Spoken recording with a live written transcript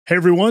Hey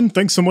everyone,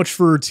 thanks so much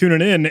for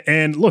tuning in.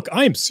 And look,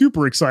 I am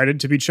super excited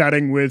to be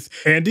chatting with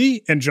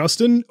Andy and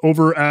Justin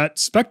over at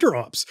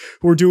SpecterOps,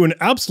 who are doing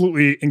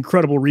absolutely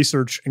incredible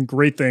research and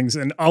great things.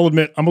 And I'll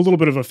admit, I'm a little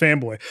bit of a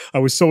fanboy. I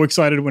was so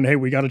excited when, hey,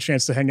 we got a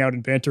chance to hang out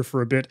and banter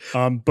for a bit.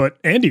 But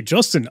Andy,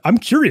 Justin, I'm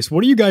curious,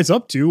 what are you guys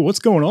up to? What's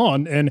going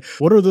on? And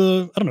what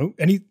are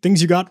any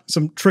things you got,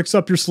 some tricks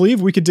up your sleeve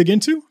we could dig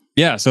into?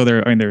 Yeah, so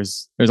there's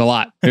a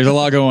lot. There's a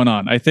lot going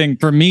on. I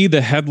think for me,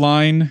 the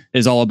headline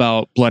is all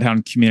about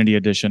Bloodhound Community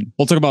Edition.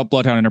 We'll talk about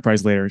Bloodhound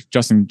Enterprise later.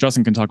 Justin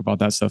can talk about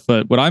that stuff.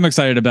 But what I'm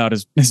excited about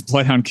is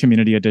Bloodhound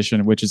Community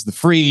Edition, which is the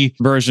free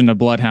version of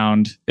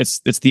Bloodhound. It's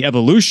the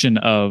evolution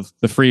of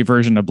the free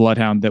version of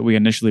Bloodhound that we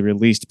initially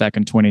released back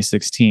in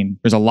 2016.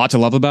 There's a lot to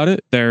love about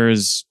it.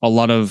 There's a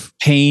lot of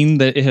pain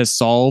that it has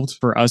solved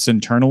for us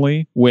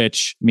internally,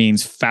 which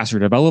means faster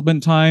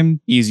development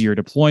time, easier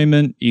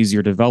deployment,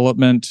 easier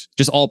development,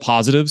 just all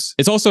positives.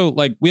 It's also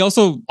like, we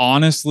also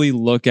honestly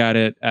look at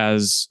it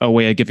as a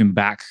way of giving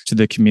back to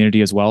the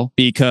community as well.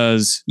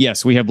 Because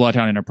yes, we have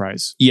Bloodhound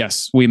Enterprise.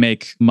 Yes, we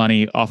make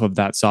money off of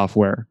that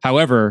software.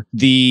 However,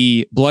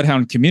 the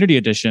Bloodhound Community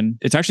Edition,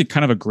 it's actually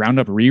kind of a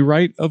ground up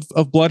rewrite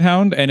of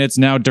Bloodhound, and it's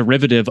now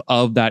derivative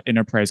of that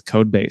enterprise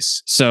code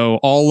base. So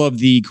all of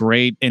the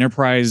great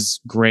enterprise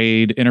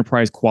grade,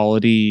 enterprise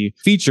quality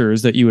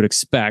features that you would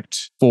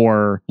expect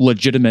for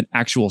legitimate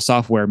actual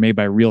software made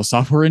by real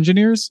software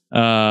engineers,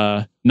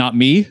 not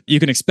me, you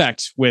can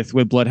expect with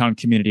Bloodhound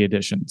Community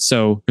Edition.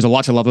 So there's a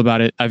lot to love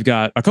about it. I've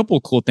got a couple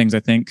of cool things I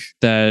think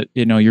that,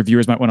 your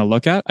viewers might want to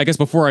look at. I guess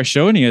before I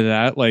show any of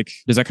that,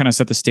 does that kind of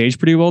set the stage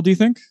pretty well, do you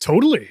think?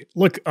 Totally.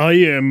 Look, I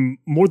am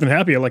more than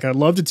happy. I'd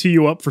love to tee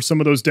you up for some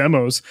of those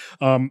demos.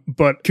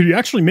 But could you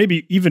actually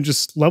maybe even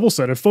just level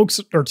set? If folks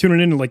are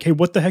tuning in and hey,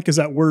 what the heck is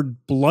that word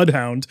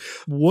Bloodhound?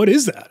 What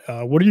is that?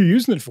 What are you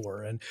using it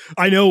for? And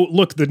I know,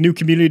 look, the new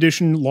Community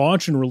Edition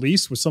launch and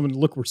release was something,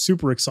 we're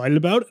super excited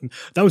about. And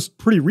that was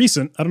pretty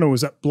recent. I don't know,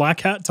 was that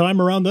Black Hat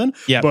time around then?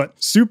 Yeah.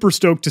 But super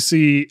stoked to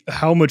see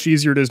how much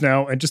easier it is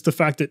now. And just the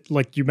fact that,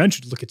 like you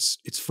mentioned, look, it's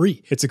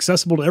free. It's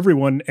accessible to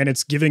everyone, and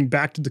it's giving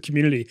back to the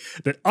community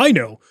that I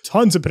know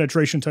tons of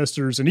penetration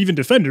testers and even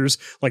defenders,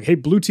 hey,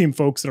 blue team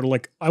folks that are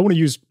I want to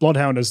use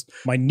Bloodhound as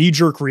my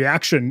knee-jerk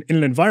reaction in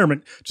an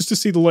environment just to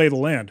see the lay of the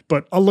land.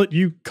 But I'll let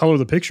you color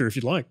the picture if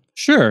you'd like.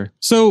 Sure.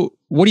 So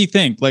what do you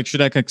think?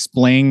 Should I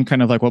explain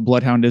kind of what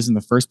Bloodhound is in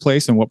the first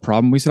place and what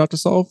problem we set out to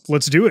solve?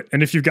 Let's do it.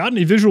 And if you've got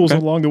any visuals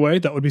along the way,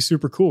 that would be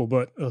super cool,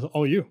 but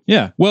all you.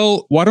 Yeah.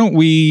 Well, why don't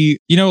we,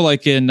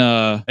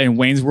 in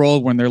Wayne's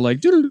World when they're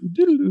doodle-doo,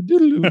 doodle-doo,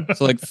 doodle-doo.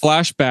 So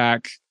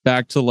flashback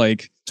back to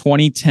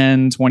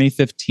 2010,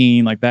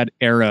 2015, that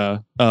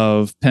era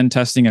of pen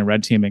testing and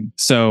red teaming.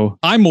 So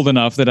I'm old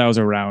enough that I was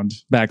around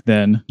back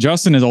then.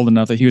 Justin is old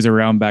enough that he was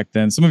around back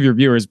then. Some of your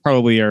viewers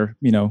probably are,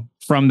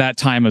 from that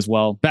time as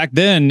well. Back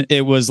then,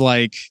 it was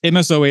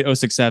MSO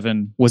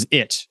 8067 was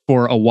it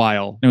for a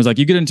while. And it was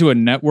you get into a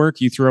network,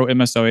 you throw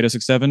MSO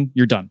 8067,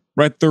 you're done.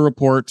 Write the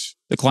report.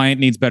 The client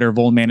needs better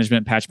vuln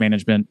management, patch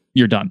management.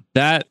 You're done.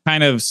 That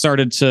kind of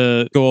started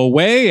to go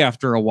away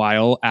after a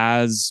while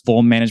as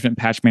vuln management,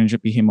 patch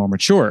management became more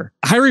mature.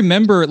 I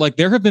remember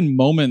there have been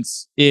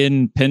moments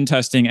in pen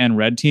testing and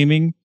red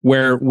teaming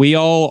where we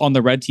all on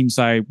the red team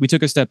side, we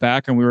took a step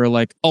back and we were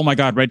oh my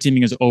God, red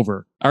teaming is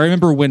over. I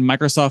remember when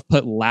Microsoft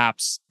put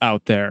laps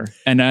out there,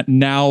 and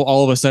now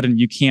all of a sudden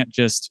you can't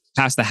just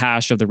pass the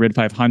hash of the RID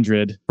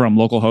 500 from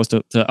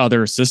localhost to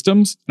other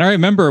systems. And I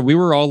remember we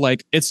were all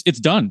it's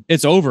done.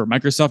 It's over.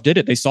 Microsoft did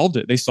it. They solved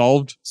it. They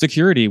solved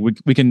security. We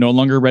can no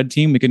longer red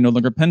team. We can no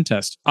longer pen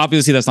test.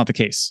 Obviously, that's not the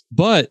case.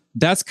 But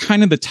that's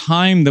kind of the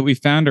time that we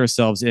found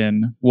ourselves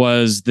in,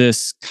 was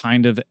this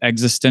kind of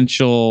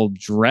existential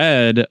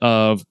dread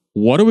of,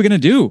 what are we going to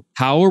do?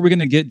 How are we going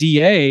to get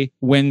DA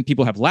when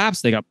people have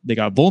laps? They got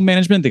vuln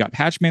management, they got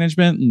patch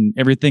management, and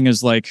everything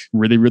is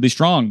really, really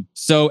strong.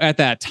 So at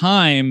that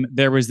time,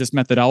 there was this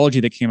methodology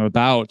that came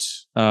about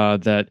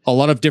that a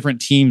lot of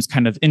different teams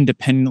kind of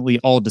independently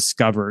all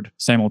discovered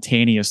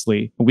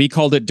simultaneously. We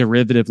called it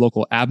derivative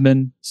local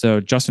admin.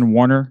 So Justin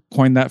Warner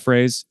coined that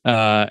phrase.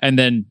 And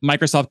then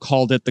Microsoft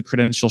called it the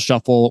credential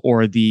shuffle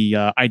or the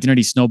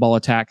identity snowball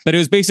attack. But it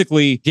was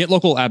basically get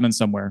local admin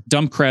somewhere,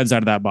 dump creds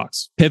out of that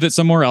box, pivot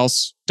somewhere else,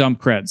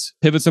 dump creds,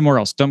 pivot somewhere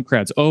else, dump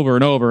creds over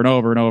and over and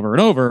over and over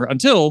and over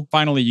until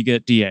finally you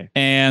get DA.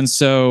 And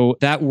so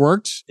that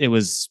worked. It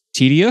was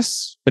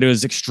tedious, but it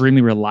was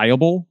extremely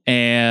reliable.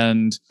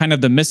 And kind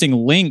of the missing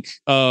link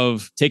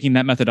of taking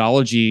that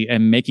methodology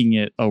and making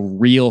it a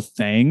real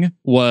thing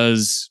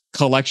was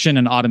collection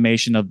and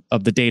automation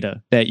of the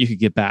data that you could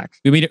get back.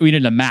 We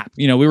needed a map.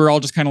 We were all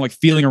just kind of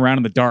feeling around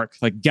in the dark,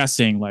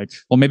 guessing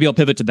well, maybe I'll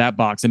pivot to that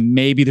box and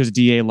maybe there's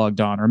DA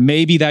logged on, or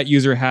maybe that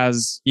user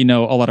has, a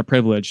lot of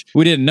privilege.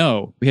 We didn't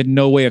know. We had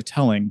no way of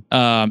telling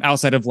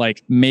outside of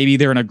maybe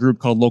they're in a group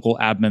called local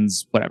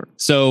admins, whatever.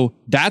 So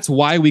that's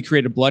why we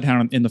created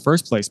Bloodhound in the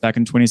first place back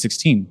in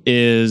 2016,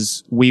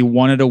 is we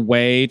wanted a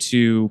way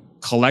to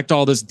collect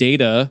all this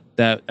data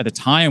that at the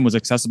time was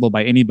accessible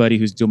by anybody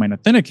who's domain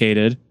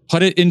authenticated,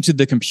 put it into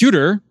the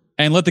computer,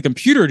 and let the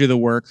computer do the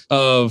work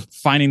of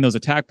finding those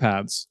attack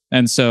paths.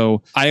 And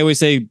so I always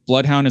say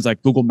Bloodhound is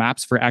like Google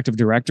Maps for Active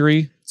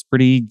Directory. It's a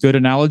pretty good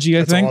analogy,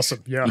 I think. That's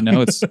awesome. Yeah. You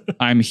know, it's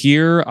I'm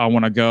here. I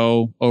want to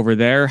go over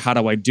there. How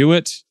do I do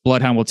it?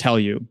 Bloodhound will tell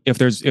you. If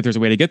there's a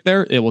way to get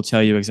there, it will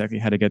tell you exactly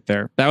how to get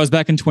there. That was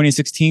back in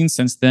 2016.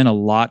 Since then, a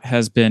lot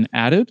has been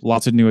added.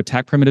 Lots of new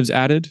attack primitives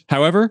added.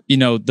 However, you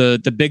know,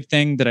 the big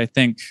thing that I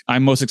think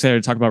I'm most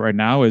excited to talk about right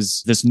now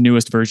is this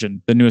newest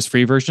version, the newest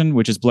free version,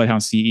 which is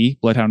Bloodhound CE,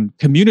 Bloodhound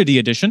Community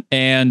Edition.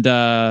 And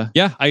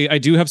I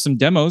do have some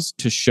demos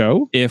to show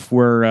if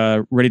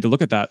we're ready to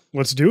look at that.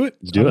 Let's do it.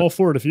 I'm all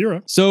for it if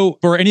you're. So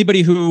for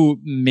anybody who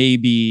may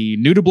be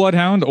new to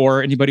Bloodhound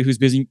or anybody who's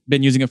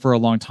been using it for a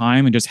long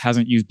time and just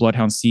hasn't used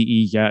Bloodhound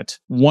CE yet,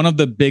 one of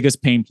the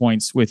biggest pain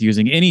points with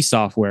using any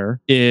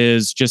software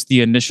is just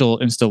the initial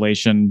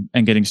installation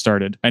and getting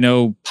started. I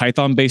know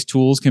Python-based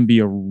tools can be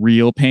a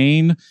real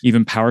pain.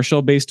 Even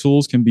PowerShell-based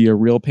tools can be a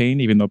real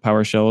pain, even though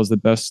PowerShell is the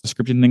best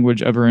scripting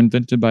language ever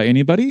invented by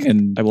anybody,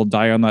 and I will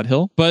die on that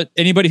hill. But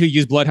anybody who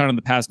used Bloodhound in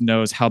the past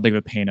knows how big of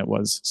a pain it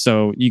was.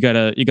 So you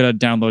gotta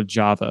download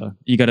Java.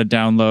 You gotta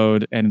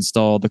download and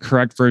install the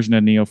correct version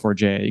of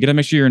Neo4j. You gotta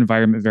make sure your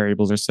environment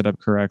variables are set up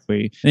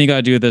correctly. And you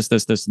gotta do this,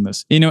 and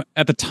this. You know,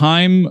 at the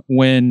time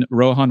when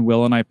Rohan,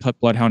 Will, and I put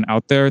Bloodhound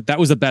out there, that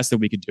was the best that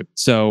we could do.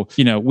 So,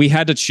 you know, we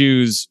had to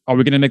choose, are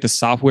we going to make the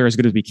software as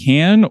good as we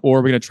can, or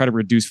are we going to try to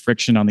reduce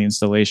friction on the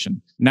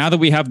installation? Now that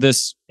we have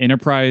this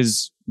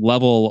enterprise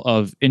level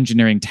of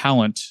engineering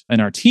talent in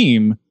our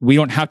team, we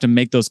don't have to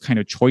make those kind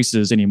of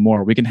choices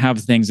anymore. We can have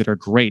things that are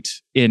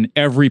great in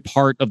every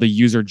part of the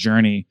user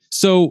journey.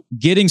 So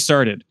getting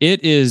started,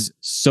 it is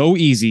so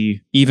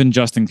easy. Even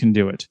Justin can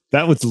do it.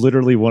 That was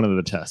literally one of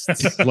the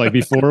tests. Like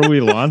before we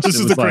launched, this it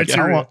is was the like,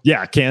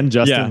 criteria. can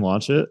Justin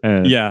launch it?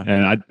 And,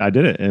 and I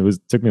did it.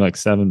 It took me like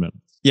 7 minutes.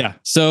 Yeah.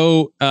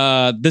 So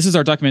this is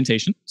our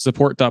documentation,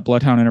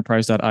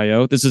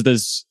 support.bloodhoundenterprise.io. This is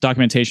this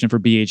documentation for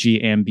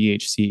BHE and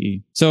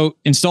BHCE. So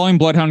installing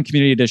Bloodhound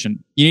Community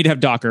Edition, you need to have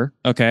Docker.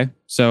 Okay.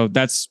 So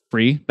that's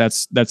free.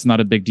 That's not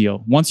a big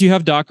deal. Once you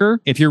have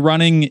Docker, if you're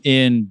running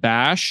in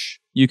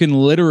Bash, you can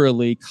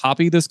literally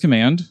copy this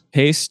command,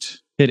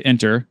 paste, hit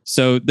enter.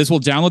 So this will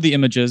download the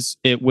images.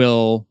 It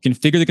will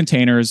configure the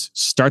containers,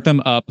 start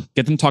them up,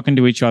 get them talking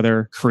to each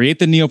other, create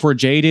the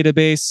Neo4j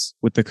database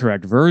with the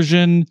correct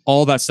version,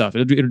 all that stuff.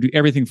 It'll do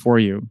everything for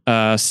you.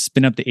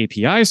 Spin up the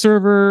API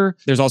server.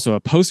 There's also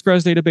a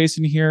Postgres database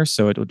in here,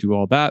 so it'll do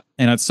all that.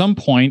 And at some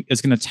point,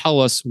 it's going to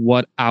tell us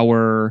what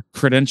our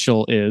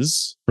credential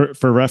is.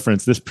 For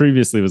reference, this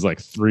previously was like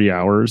 3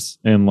 hours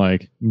and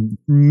like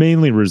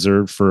mainly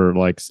reserved for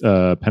like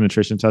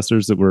penetration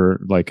testers that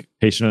were like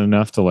patient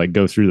enough to like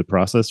go through the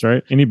process,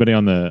 right? Anybody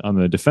on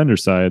the defender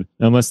side,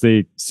 unless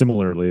they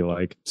similarly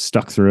like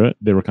stuck through it,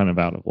 they were kind of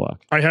out of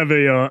luck. I have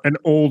an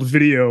old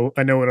video.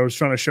 I know when I was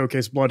trying to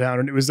showcase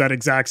Bloodhound, and it was that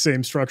exact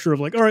same structure of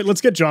like, all right,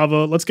 let's get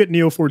Java, let's get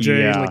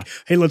Neo4j. Like,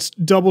 hey, let's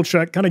double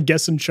check, kind of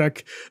guess and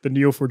check the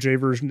Neo4j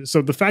version.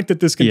 So the fact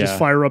that this can just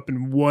fire up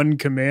in one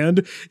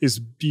command is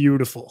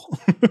beautiful.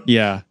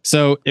 Yeah.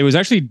 So it was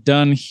actually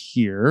done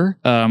here.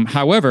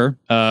 However,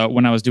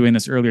 when I was doing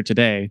this earlier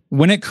today,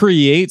 when it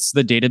creates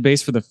the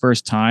database for the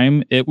first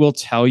time, it will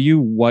tell you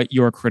what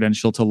your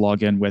credential to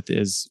log in with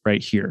is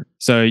right here.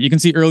 So you can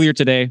see earlier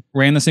today,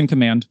 ran the same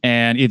command,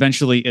 and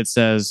eventually it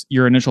says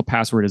your initial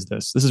password is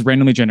this. This is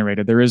randomly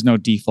generated. There is no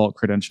default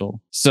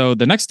credential. So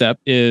the next step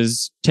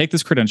is take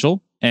this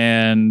credential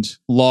and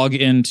log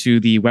into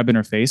the web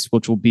interface,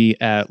 which will be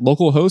at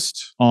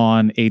localhost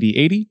on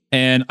 8080.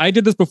 And I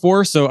did this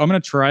before, so I'm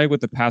going to try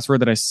with the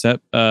password that I set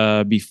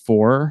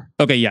before.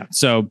 Okay, yeah.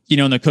 So, you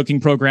know, in the cooking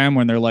program,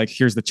 when they're like,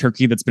 here's the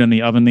turkey that's been in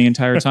the oven the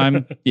entire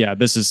time. Yeah,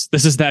 this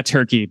is that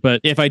turkey.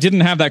 But if I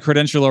didn't have that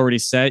credential already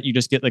set, you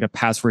just get like a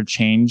password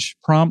change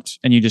prompt,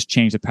 and you just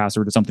change the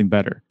password to something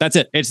better. That's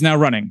it. It's now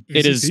running.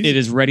 It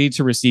is ready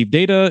to receive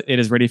data. It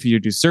is ready for you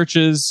to do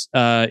searches.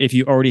 If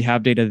you already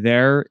have data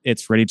there,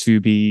 it's ready to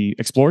be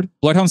explored.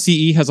 Bloodhound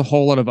CE has a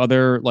whole lot of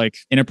other like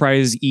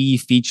enterprise E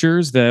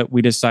features that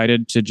we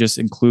decided to just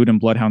include in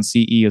Bloodhound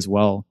CE as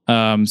well.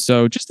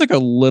 So just like a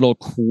little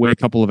quick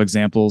couple of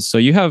examples. So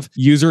you have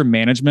user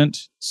management.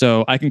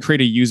 So I can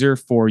create a user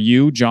for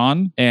you,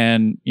 John,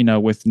 and you know,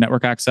 with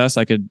network access,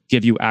 I could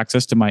give you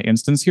access to my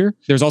instance here.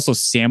 There's also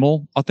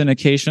SAML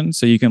authentication.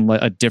 So you can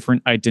let a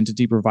different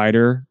identity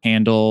provider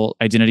handle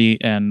identity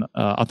and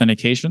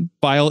authentication.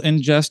 File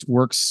ingest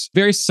works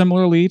very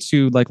similarly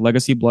to like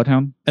legacy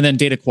Bloodhound. And then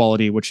data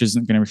quality, which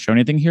isn't going to show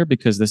anything here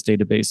because this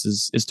database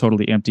is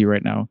totally empty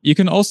right now. You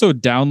can also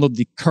download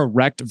the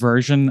correct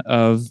version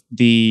of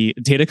the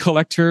data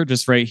collector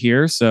just right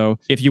here. So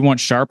if you want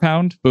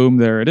Sharphound, boom,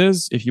 there it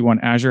is. If you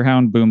want Azure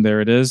Hound, boom, there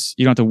it is.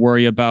 You don't have to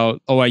worry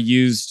about, oh, I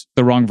used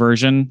the wrong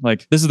version.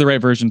 Like this is the right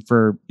version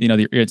for, you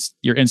know,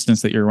 your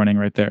instance that you're running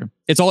right there.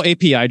 It's all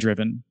API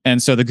driven.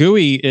 And so the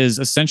GUI is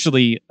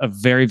essentially a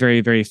very,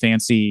 very, very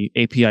fancy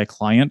API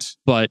client.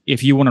 But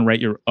if you want to write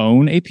your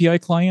own API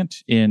client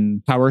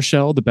in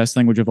PowerShell, the best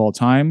language of all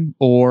time,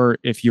 or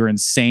if you're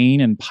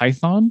insane in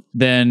Python,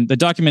 then the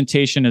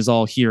documentation is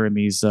all here in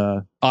these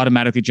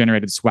automatically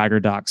generated Swagger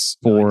docs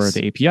for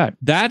the API.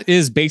 That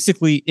is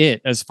basically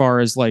it as far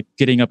as like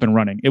getting up and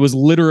running. It was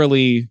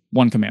literally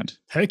one command.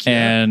 Heck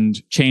yeah.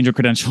 And change a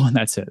credential, and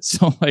that's it.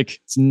 So like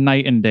it's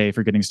night and day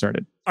for getting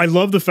started. I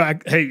love the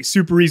fact, hey,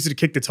 super easy to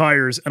kick the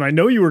tires. And I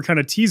know you were kind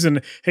of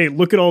teasing, hey,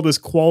 look at all this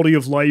quality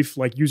of life,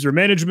 like user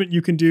management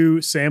you can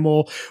do,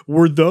 SAML.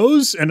 Were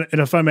those, and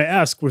if I may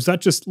ask, was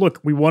that just, look,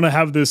 we want to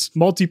have this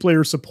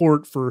multiplayer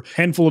support for a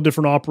handful of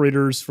different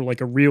operators for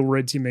like a real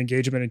red team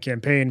engagement and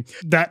campaign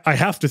that I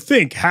have to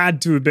think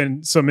had to have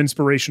been some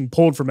inspiration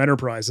pulled from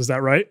enterprise. Is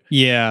that right?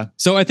 Yeah.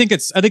 So I think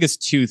it's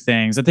two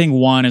things. I think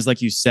one is,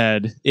 like you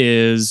said,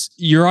 is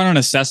you're on an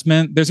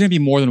assessment. There's going to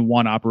be more than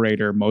one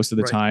operator most of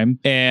the time.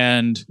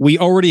 And we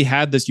already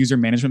had this user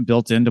management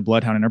built into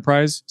Bloodhound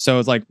Enterprise. So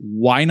it's like,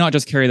 why not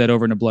just carry that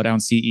over into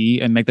Bloodhound CE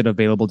and make that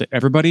available to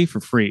everybody for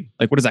free?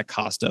 Like, what does that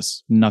cost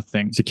us?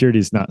 Nothing. Security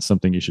is not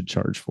something you should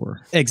charge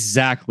for.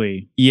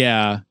 Exactly.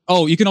 Yeah.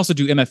 Oh, you can also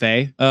do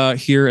MFA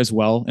here as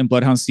well in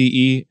Bloodhound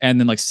CE, and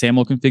then like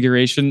SAML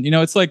configuration. You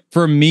know, it's like,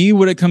 for me,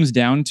 what it comes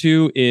down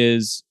to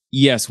is,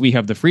 yes, we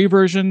have the free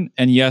version,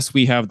 and yes,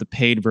 we have the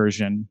paid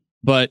version.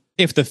 But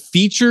if the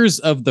features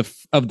of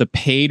the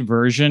paid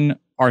version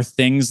are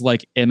things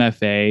like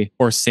MFA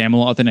or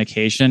SAML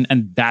authentication,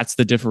 and that's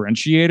the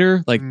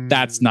differentiator, like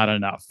that's not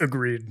enough.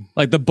 Agreed.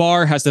 Like the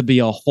bar has to be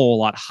a whole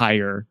lot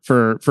higher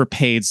for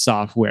paid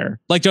software.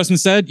 Like Justin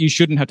said, you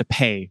shouldn't have to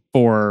pay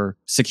for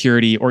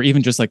security or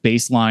even just like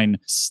baseline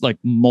like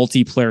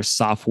multiplayer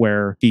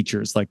software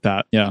features like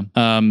that. Yeah.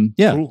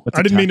 Yeah. Cool.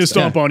 I didn't mean to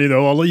stomp on you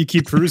though. I'll let you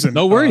keep cruising.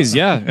 No worries.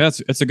 Yeah.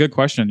 It's a good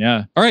question.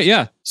 Yeah. All right.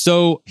 Yeah.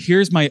 So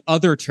here's my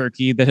other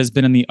turkey that has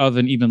been in the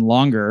oven even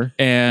longer.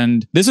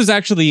 And this is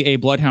actually a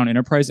Bloodhound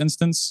Enterprise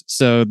instance.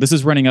 So this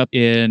is running up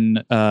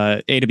in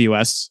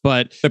AWS,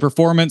 but the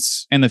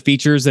performance and the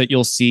features that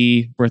you'll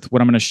see with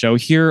what I'm going to show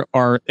here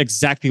are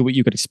exactly what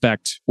you could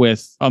expect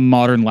with a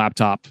modern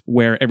laptop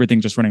where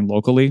everything's just running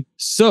locally.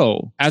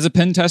 So as a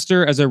pen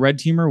tester, as a red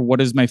teamer, what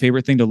is my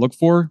favorite thing to look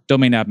for?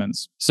 Domain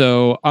admins.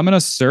 So I'm going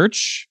to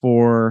search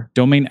for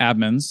domain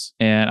admins,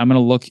 and I'm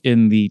going to look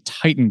in the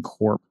Titan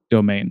Corp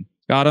domain.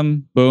 Got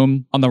them.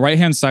 Boom. On the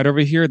right-hand side over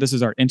here, this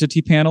is our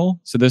entity panel.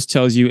 So this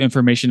tells you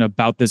information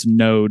about this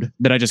node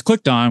that I just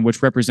clicked on,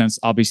 which represents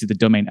obviously the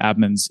domain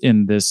admins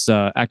in this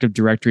Active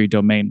Directory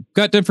domain.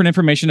 Got different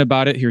information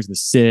about it. Here's the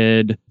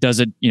SID. Does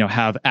it,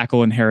 have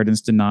ACL inheritance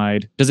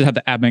denied? Does it have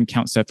the admin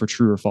count set for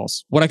true or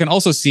false? What I can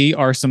also see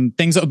are some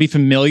things that would be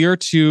familiar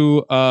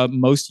to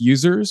most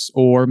users,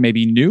 or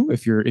maybe new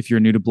if you're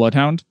new to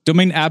Bloodhound.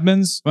 Domain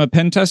admins. I'm a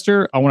pen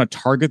tester. I want to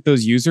target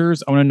those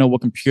users. I want to know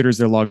what computers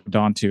they're logged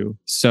onto.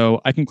 So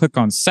I can click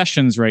on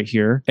sessions right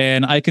here,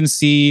 and I can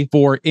see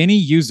for any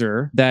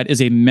user that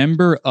is a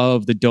member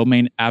of the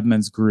domain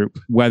admins group,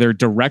 whether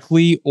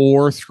directly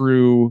or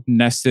through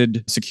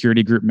nested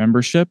security group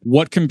membership,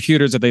 what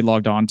computers are they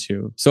logged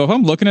onto. So if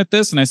I'm looking at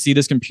this and I see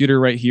this computer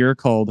right here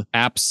called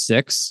App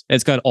 6,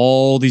 it's got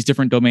all these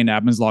different domain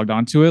admins logged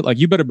onto it. Like,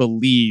 you better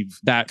believe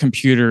that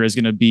computer is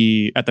going to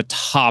be at the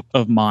top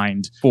of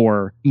mind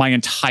for my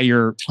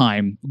entire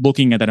time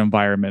looking at that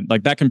environment.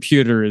 Like, that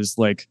computer is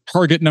like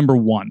target number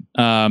one.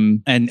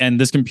 And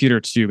this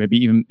computer too,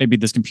 maybe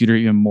this computer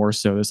even more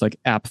so. This like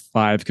App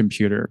 5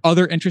 computer.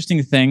 Other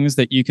interesting things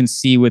that you can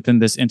see within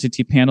this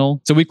entity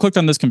panel. So we clicked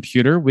on this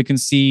computer. We can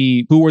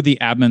see who are the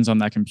admins on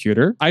that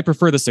computer. I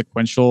prefer the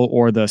sequential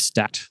or the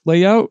stat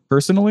layout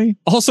personally.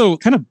 Also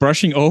kind of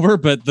brushing over,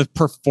 but the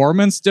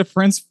performance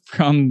difference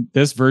from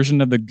this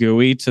version of the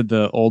GUI to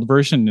the old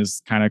version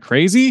is kind of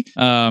crazy.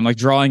 Like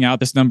drawing out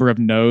this number of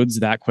nodes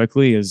that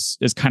quickly is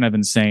kind of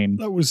insane.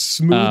 That was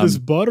smooth as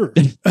butter.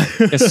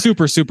 It's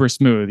super, super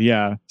smooth.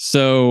 Yeah.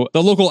 So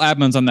the local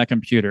admins on that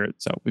computer.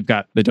 So we've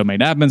got the domain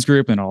admins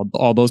group and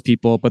all those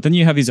people, but then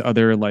you have these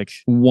other like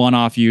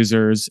one-off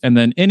users, and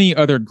then any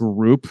other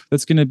group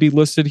that's going to be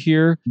listed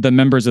here. The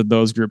members of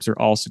those groups are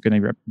also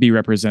going to be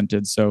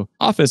represented. So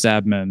office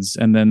admins,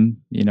 and then,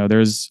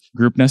 there's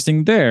group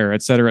nesting there,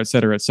 et cetera, et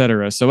cetera, et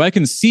cetera. So I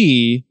can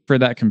see for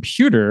that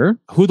computer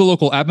who the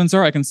local admins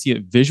are. I can see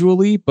it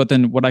visually, but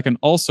then what I can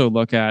also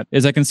look at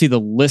is I can see the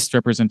list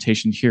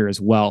representation here as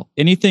well.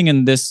 Anything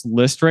in this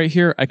list right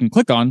here, I can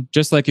click on,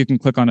 just like you can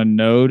click on a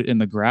node in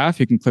the graph.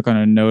 You can click on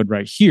a node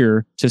right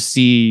here to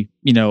see,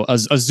 a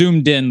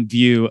zoomed in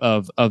view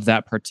of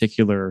that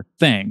particular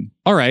thing.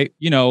 All right.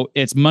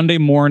 It's Monday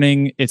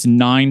morning. It's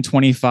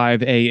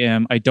 9:25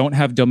 a.m. I don't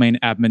have domain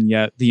admin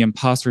yet. The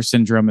imposter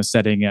syndrome is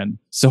setting in.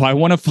 So I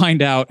want to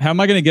find out, how am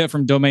I going to get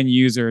from domain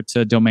user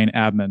to domain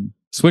admin?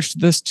 Switch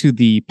this to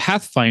the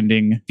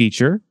pathfinding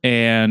feature,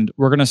 and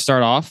we're going to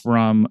start off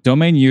from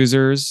domain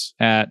users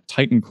at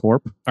Titan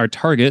Corp. Our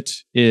target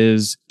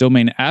is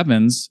domain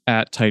admins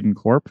at Titan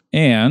Corp,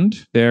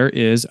 and there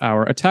is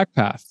our attack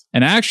path.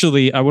 And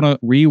actually, I want to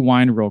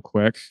rewind real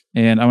quick,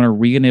 and I want to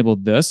re-enable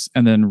this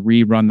and then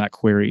rerun that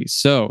query.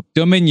 So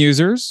domain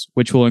users,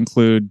 which will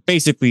include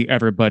basically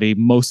everybody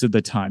most of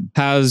the time,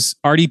 has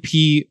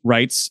RDP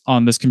rights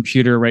on this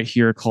computer right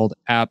here called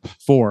App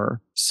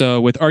 4.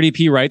 So with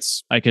RDP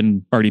rights, I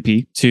can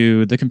RDP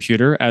to the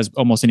computer as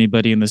almost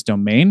anybody in this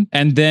domain.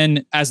 And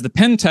then as the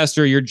pen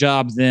tester, your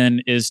job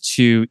then is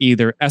to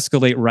either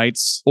escalate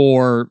rights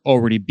or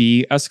already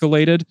be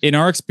escalated. In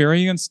our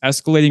experience,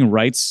 escalating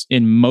rights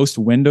in most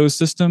Windows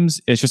systems,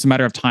 it's just a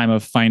matter of time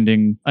of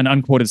finding an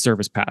unquoted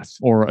service path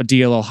or a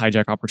DLL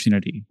hijack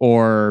opportunity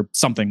or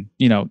something.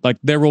 Like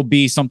there will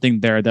be something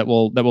there that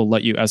will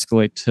let you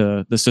escalate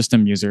to the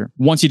system user.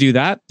 Once you do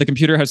that, the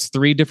computer has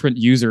 3 different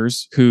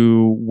users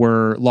who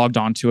were logged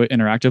onto it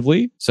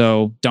interactively.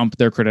 So dump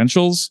their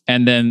credentials,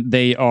 and then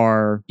they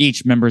are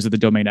each members of the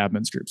domain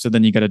admins group. So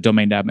then you get a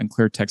domain admin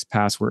clear text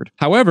password.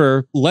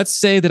 However, let's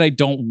say that I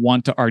don't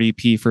want to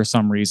RDP for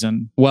some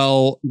reason.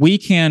 Well, we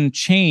can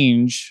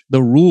change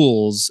the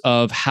rules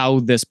of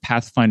how this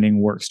pathfinding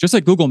works. Just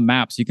like Google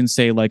Maps, you can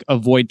say like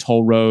avoid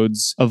toll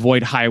roads,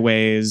 avoid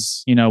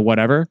highways,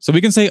 whatever. So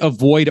we can say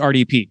avoid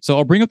RDP. So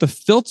I'll bring up the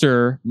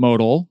filter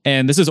modal,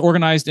 and this is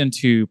organized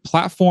into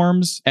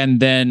platforms and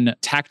then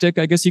tactic,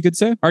 I guess you could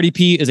say.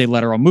 RDP is a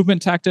lateral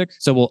movement tactic.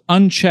 So we'll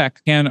uncheck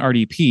can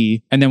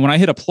RDP. And then when I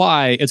hit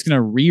apply, it's going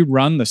to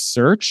rerun the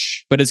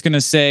search, but it's going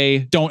to say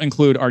don't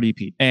include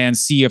RDP and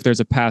see if there's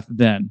a path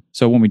then.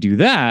 So when we do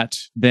that,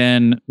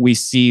 then we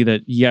see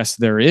that yes,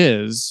 there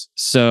is.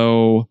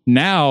 So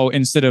now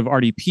instead of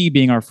RDP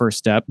being our first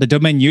step, the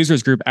domain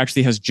users group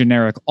actually has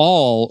generic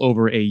all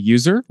over a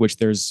user, which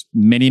there's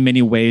many,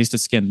 many ways to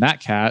skin that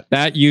cat.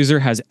 That user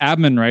has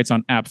admin rights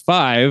on app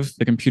 5,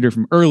 the computer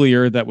from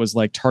earlier that was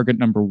like target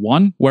number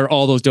 1, where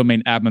all those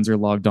domain admins are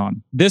logged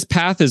on. This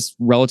path is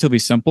relatively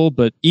simple,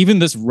 but even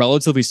this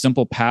relatively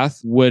simple path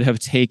would have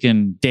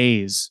taken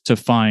days to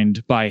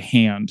find by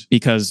hand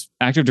because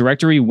Active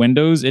Directory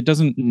Windows, it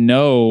doesn't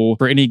know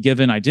for any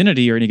given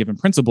identity or any given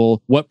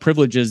principal what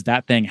privileges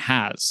that thing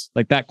has.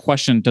 Like that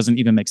question doesn't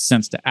even make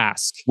sense to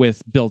ask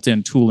with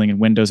built-in tooling in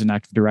Windows and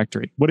Active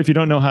Directory. What if you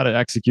don't know how to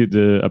execute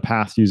a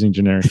path using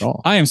generic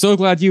all? I am so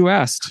glad you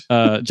asked,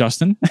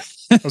 Justin.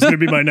 That was going to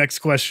be my next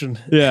question.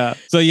 Yeah.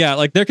 So yeah,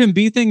 like there can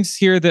be things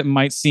here that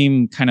might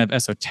seem kind of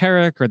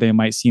esoteric or they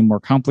might seem more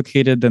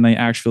complicated than they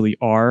actually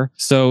are.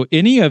 So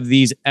any of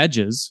these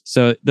edges,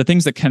 so the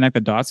things that connect the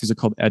dots, these are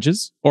called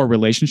edges or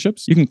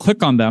relationships. You can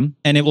click on them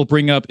and it will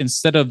bring up,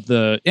 instead of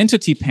the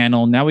entity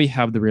panel, now we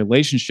have the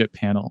relationship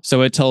panel.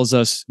 So it tells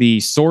us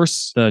the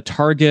source, the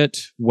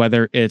target,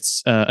 whether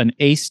it's an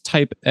ACE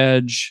type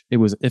edge,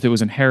 if it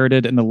was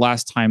inherited, and the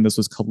last time this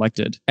was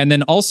collected. And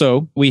then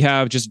also we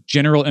have just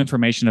general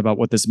information about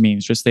what this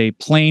means, just a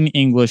plain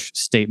English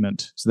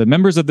statement. So the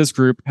members of this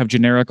group have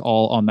generic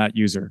all on that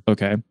user.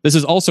 Okay. This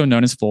is also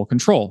known as full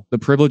control. The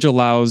privilege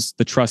allows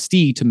the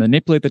trustee to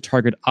manipulate the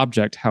target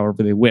object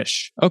however they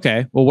wish.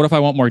 Okay. Well, what if I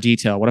want more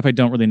detail? What if I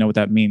don't really know what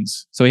that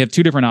means? So we have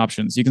 2 different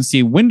options. You can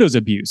see Windows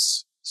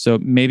abuse. So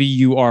maybe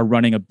you are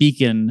running a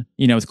beacon,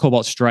 with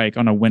Cobalt Strike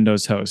on a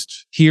Windows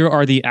host. Here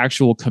are the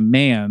actual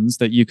commands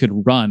that you could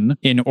run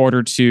in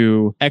order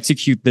to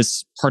execute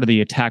this part of the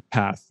attack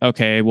path.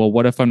 Okay, well,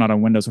 what if I'm not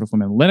on Windows? What if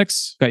I'm in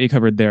Linux? Got you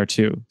covered there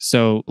too.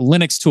 So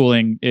Linux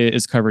tooling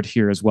is covered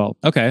here as well.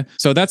 Okay,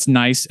 so that's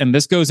nice. And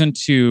this goes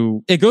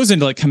into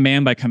like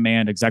command by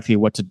command exactly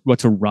what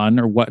to run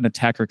or what an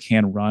attacker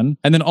can run.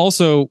 And then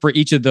also for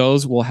each of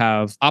those, we'll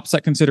have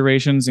OPSEC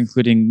considerations,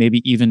 including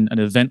maybe even an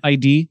event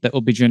ID that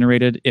will be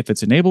generated if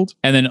it's enabled.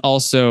 And then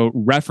also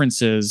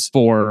references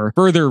for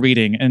further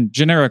reading and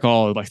generic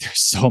all, like there's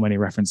so many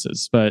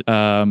references. But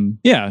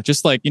yeah,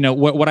 just like,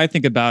 what I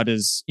think about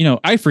is,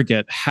 I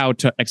forget how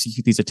to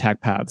execute these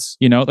attack paths,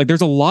 like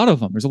there's a lot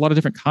of them. There's a lot of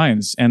different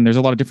kinds and there's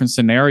a lot of different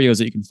scenarios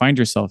that you can find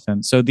yourself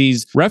in. So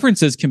these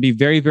references can be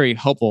very, very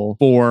helpful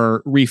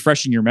for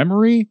refreshing your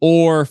memory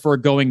or for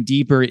going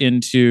deeper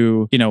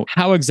into,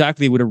 how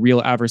exactly would a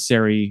real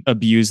adversary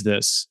abuse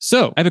this?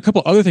 So I have a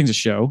couple other things to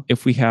show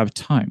if we have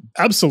time.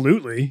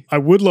 Absolutely. I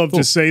would love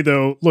to say,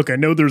 though, look, I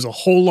know there's a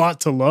whole lot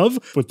to love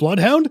with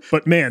Bloodhound,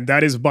 but man,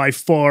 that is by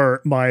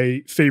far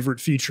my favorite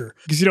feature.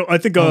 Because, I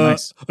think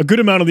nice. A good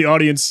amount of the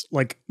audience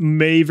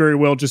may very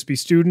well just be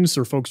students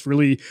or folks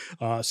really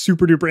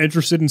super duper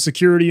interested in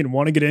security and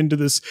want to get into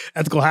this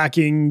ethical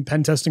hacking,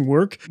 pen testing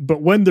work.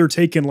 But when they're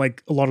taking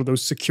a lot of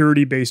those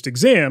security-based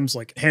exams,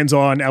 like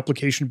hands-on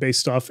application-based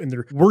stuff, and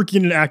they're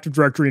working in an Active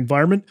Directory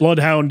environment,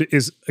 Bloodhound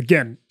is,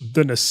 again,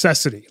 the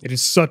necessity. It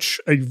is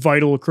such a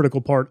vital,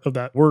 critical part of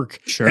that work.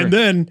 Sure. And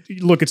then,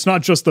 look, it's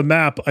not just the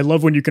map. I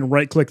love when you can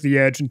right-click the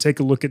edge and take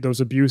a look at those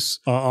abuse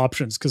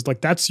options, because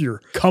that's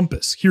your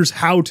compass. Here's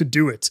how to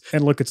do it.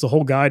 And look, it's the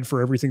whole guide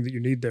for everything that you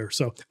need there.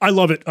 So I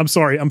love it. I'm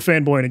sorry. I'm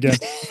fanboying again.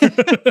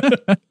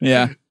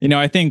 Yeah.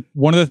 I think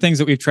one of the things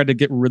that we've tried to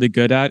get really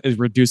good at is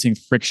reducing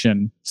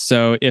friction.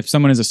 So if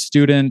someone is a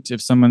student,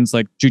 if someone's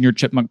like junior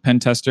chipmunk pen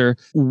tester,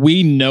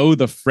 we know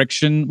the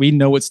friction. We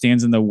know what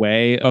stands in the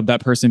way of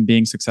that person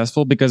being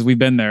successful because we've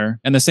been there.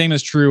 And the same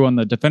is true on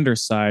the defender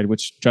side,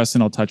 which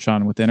Justin will touch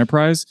on with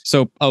enterprise.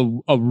 So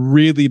a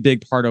really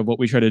big part of what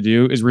we try to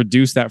do is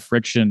reduce that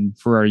friction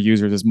for our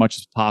users as much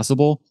as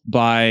possible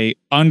by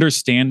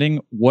understanding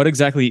what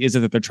exactly is it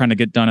that they're trying to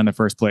get done in the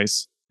first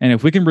place. And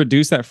if we can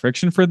reduce that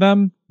friction for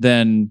them,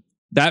 then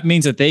that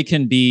means that they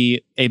can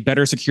be a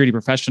better security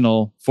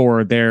professional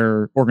for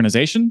their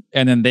organization,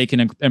 and then they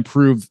can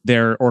improve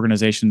their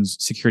organization's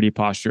security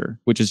posture,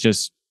 which is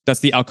just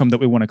that's the outcome that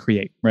we want to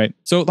create, right?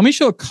 So let me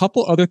show a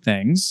couple other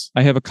things.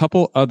 I have a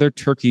couple other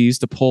turkeys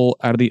to pull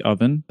out of the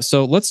oven.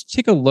 So let's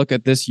take a look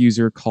at this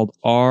user called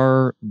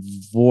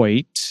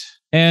rvoit.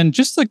 And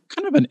just like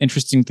kind of an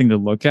interesting thing to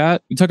look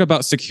at. You talk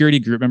about security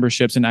group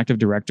memberships in Active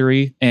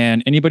Directory,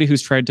 and anybody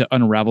who's tried to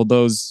unravel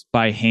those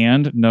by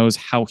hand knows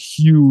how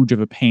huge of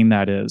a pain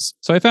that is.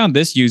 So I found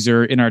this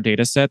user in our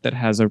data set that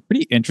has a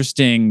pretty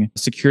interesting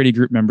security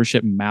group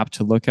membership map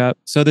to look at.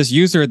 So this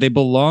user, they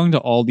belong to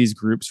all these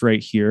groups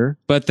right here.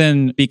 But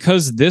then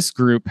because this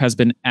group has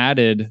been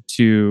added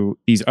to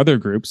these other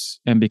groups,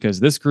 and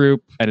because this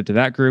group added to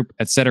that group,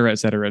 et cetera, et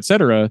cetera, et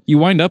cetera, you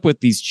wind up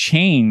with these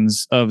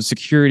chains of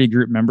security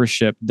group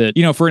membership that,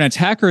 you know, for an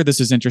attacker,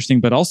 this is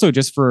interesting, but also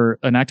just for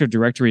an Active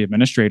Directory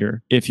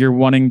administrator, if you're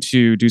wanting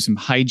to do some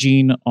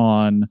hygiene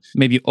on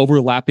maybe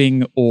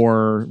overlapping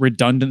or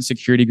redundant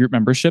security group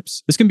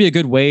memberships, this can be a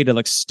good way to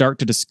like start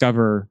to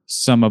discover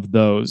some of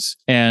those.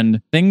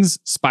 And things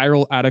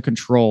spiral out of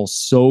control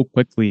so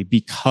quickly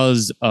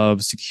because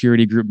of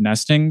security group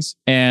nestings.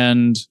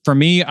 And for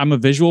me, I'm a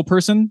visual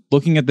person.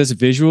 Looking at this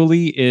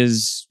visually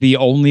is the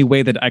only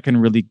way that I can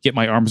really get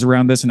my arms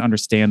around this and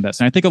understand this.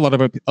 And I think a lot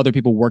of other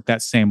people work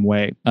that same way.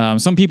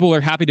 Some people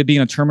are happy to be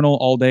in a terminal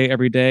all day,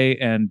 every day,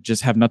 and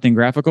just have nothing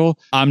graphical.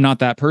 I'm not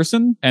that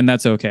person, and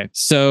that's okay.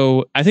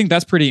 So I think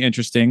that's pretty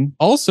interesting.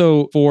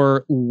 Also,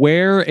 for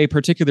where a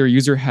particular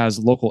user has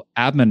local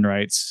admin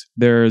rights,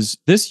 there's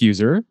this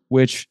user,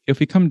 which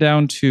if we come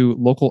down to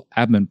local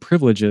admin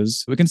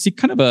privileges, we can see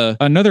kind of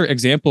another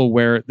example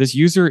where this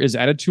user is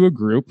added to a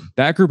group,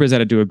 that group is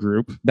added to a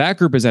group, that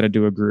group is added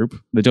to a group,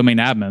 the domain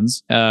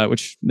admins,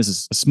 which this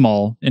is a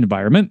small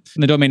environment,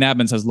 and the domain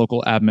admins has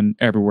local admin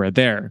everywhere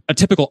there. A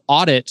typical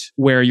audit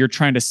where you're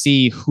trying to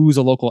see who's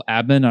a local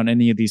admin on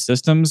any of these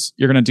systems,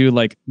 you're going to do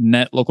like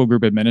net local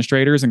group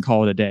administrators and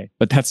call it a day.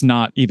 But that's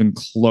not even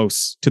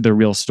close to the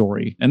real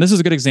story. And this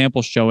is a good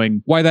example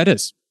showing why that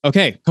is.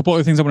 Okay, a couple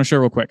other things I want to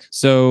share real quick.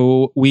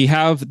 So we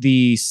have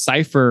the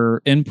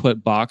Cypher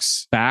input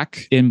box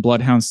back in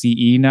Bloodhound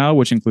CE now,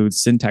 which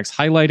includes syntax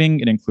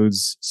highlighting. It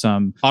includes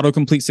some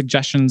autocomplete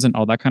suggestions and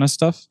all that kind of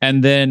stuff.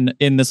 And then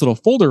in this little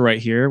folder right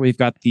here, we've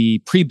got the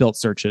pre-built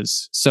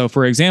searches. So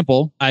for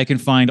example, I can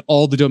find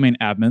all the domain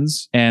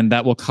admins, and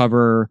that will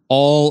cover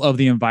all of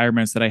the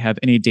environments that I have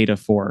any data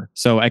for.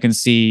 So I can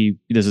see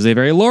this is a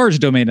very large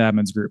domain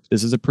admins group.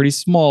 This is a pretty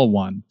small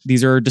one.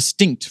 These are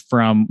distinct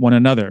from one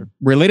another.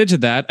 Related to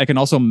that, I can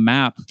also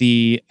map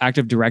the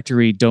Active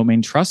Directory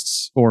domain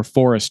trusts or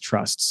forest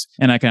trusts.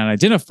 And I can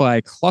identify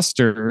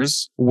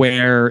clusters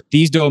where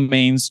these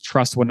domains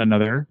trust one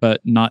another, but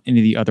not any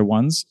of the other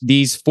ones.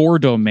 These 4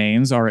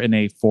 domains are in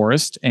a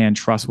forest and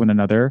trust one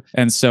another.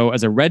 And so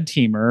as a red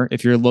teamer,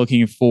 if you're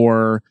looking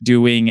for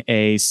doing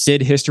a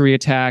SID history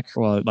attack,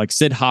 or like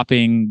SID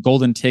hopping,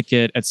 golden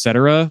ticket,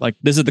 etc., like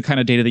this is the kind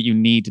of data that you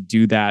need to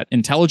do that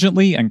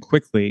intelligently and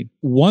quickly.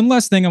 One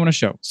last thing I want to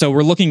show. So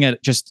we're looking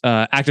at just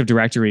Active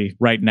Directory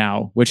right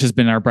now, which has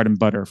been our bread and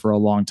butter for a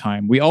long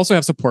time. We also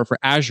have support for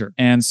Azure.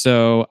 And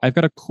so I've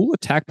got a cool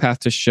attack path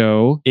to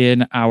show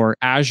in our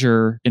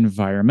Azure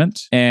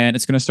environment. And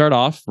it's going to start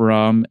off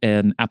from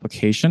an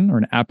application or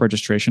an app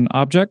registration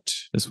object,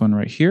 this one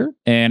right here.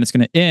 And it's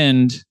going to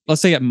end,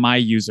 let's say, at my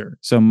user.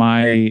 So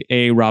my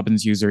A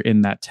Robbins user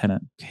in that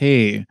tenant.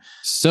 Okay.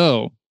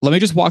 So let me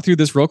just walk through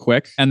this real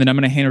quick, and then I'm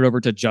going to hand it over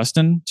to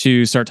Justin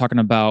to start talking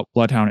about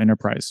Bloodhound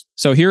Enterprise.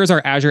 So here is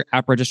our Azure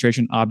app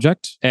registration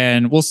object,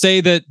 and we'll say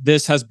that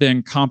this has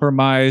been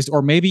compromised,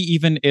 or maybe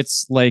even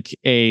it's like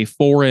a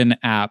foreign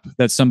app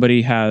that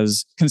somebody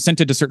has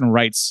consented to certain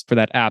rights for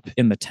that app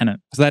in the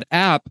tenant. So that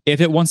app, if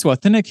it wants to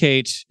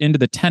authenticate into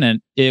the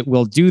tenant, it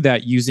will do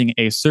that using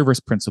a service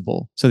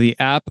principal. So the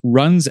app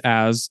runs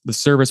as the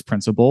service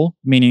principal,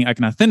 meaning I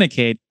can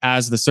authenticate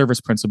as the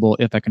service principal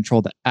if I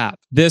control the app.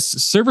 This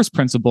service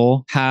principal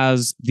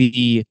has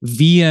the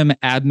VM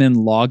admin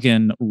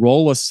login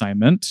role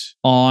assignment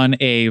on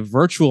a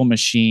virtual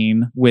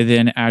machine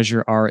within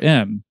Azure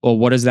RM. Well,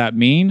 what does that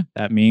mean?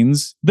 That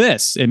means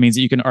this. It means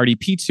that you can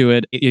RDP to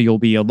it. You'll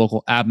be a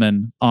local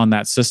admin on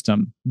that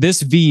system.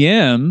 This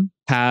VM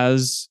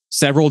has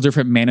several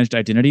different managed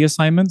identity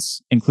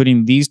assignments,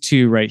 including these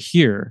 2 right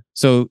here.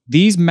 So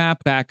these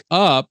map back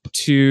up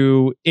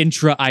to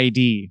Intra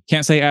ID.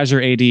 Can't say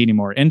Azure AD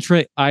anymore.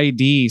 Intra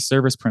ID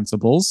service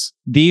principals.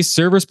 These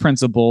service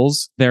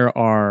principals, there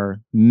are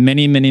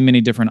many, many,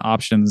 many different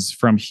options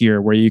from here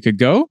where you could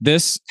go.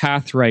 This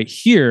path right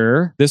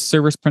here, this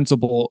service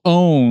principal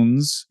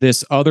owns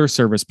this other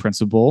service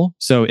principal.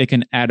 So it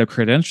can add a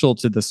credential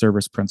to the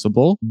service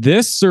principal.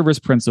 This service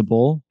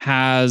principal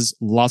has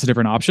lots of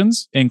different options.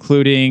 users,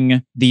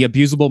 including the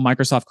abusable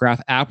Microsoft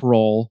Graph app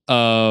role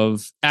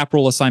of app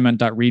role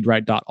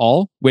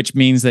assignment.readwrite.all, which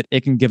means that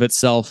it can give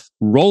itself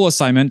role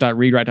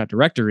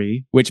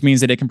assignment.readwrite.directory, which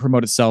means that it can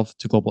promote itself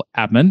to global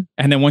admin.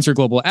 And then once you're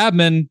global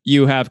admin,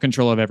 you have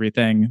control of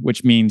everything,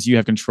 which means you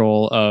have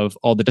control of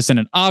all the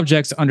descendant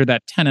objects under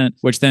that tenant,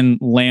 which then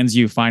lands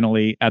you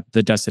finally at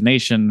the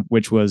destination,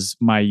 which was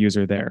my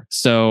user there.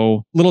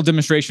 So little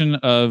demonstration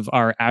of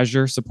our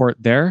Azure support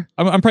there.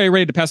 I'm probably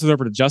ready to pass it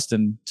over to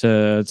Justin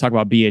to talk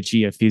about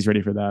BHE if he's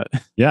ready for that.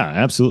 Yeah,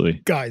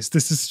 absolutely. Guys,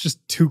 this is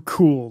just too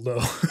cool,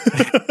 though.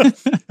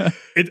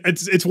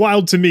 It's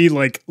wild to me.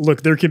 Like,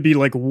 look, there can be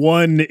like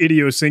one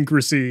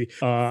idiosyncrasy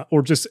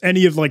or just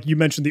any of, like you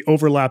mentioned, the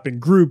overlapping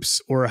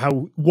groups, or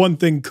how one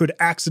thing could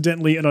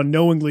accidentally and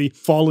unknowingly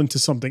fall into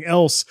something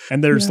else.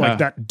 And there's like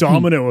that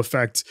domino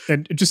effect.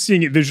 And just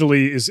seeing it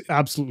visually is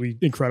absolutely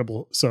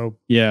incredible. So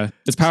yeah,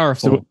 it's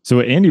powerful. So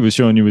what Andy was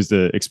showing you was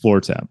the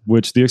Explore tab,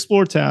 which the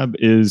Explore tab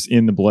is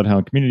in the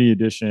Bloodhound Community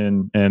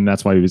Edition. And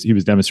that's why he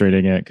was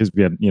demonstrating it, because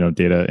we had,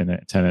 data in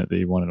a tenant that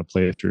he wanted to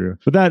play through.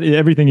 But that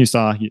everything you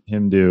saw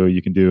him do,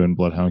 you can do in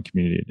Bloodhound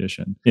Community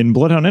Edition. In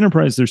Bloodhound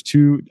Enterprise, there's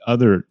two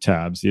other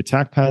tabs, the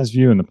attack paths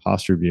view and the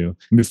posture view.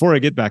 And before I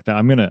get back to that,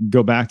 I'm going to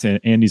go back to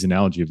Andy's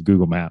analogy of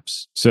Google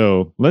Maps.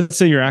 So let's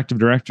say your Active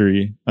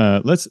Directory,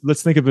 let's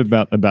think of it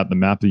about the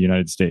map of the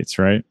United States,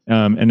 right?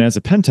 And as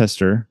a pen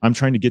tester, I'm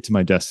trying to get to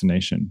my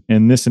destination.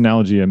 In this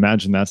analogy,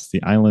 imagine that's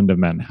the island of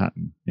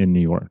Manhattan in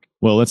New York.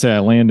 Well, let's say I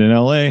land in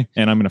LA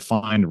and I'm going to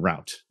find a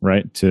route,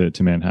 right, to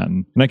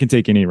Manhattan. And I can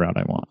take any route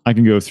I want. I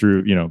can go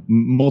through,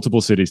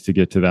 multiple cities to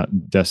get to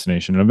that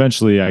destination. And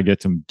eventually I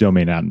get to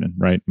domain admin,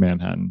 right,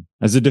 Manhattan.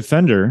 As a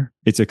defender,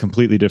 it's a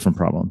completely different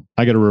problem.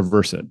 I got to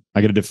reverse it.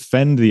 I got to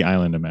defend the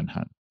island of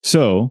Manhattan.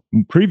 So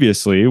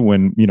previously,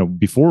 when,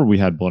 before we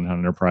had Bloodhound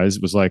Enterprise,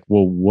 it was like,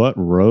 well, what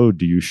road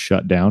do you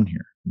shut down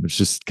here? It's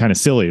just kind of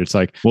silly. It's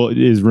like, well,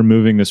 is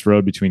removing this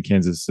road between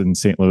Kansas and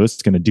St.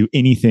 Louis going to do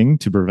anything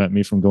to prevent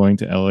me from going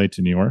to LA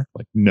to New York?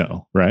 Like,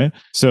 no, right?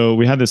 So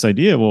we had this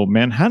idea, well,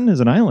 Manhattan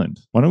is an island.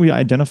 Why don't we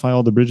identify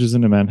all the bridges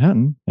into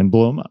Manhattan and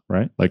blow them up,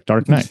 right? Like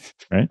Dark Knight,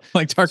 right?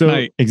 Like Dark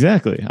Knight.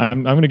 Exactly.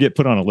 I'm going to get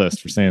put on a list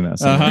for saying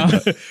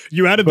that.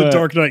 You added the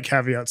Dark Knight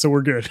caveat, so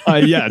we're good.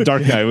 Yeah,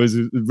 Dark Knight was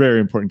a very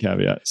important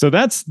caveat. So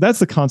that's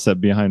the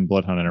concept behind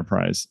Bloodhound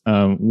Enterprise.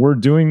 We're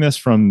doing this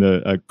from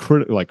the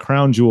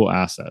crown jewel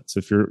assets.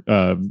 If you're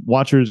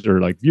watchers or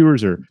like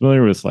viewers are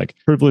familiar with like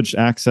privileged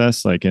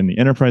access, like in the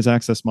enterprise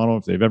access model,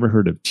 if they've ever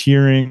heard of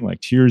tiering, like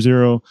tier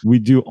 0, we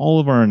do all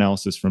of our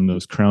analysis from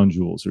those crown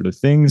jewels, or the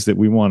things that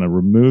we want to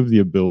remove the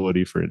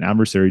ability for an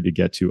adversary to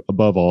get to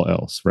above all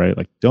else, right?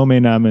 Like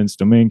domain admins,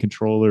 domain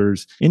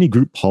controllers, any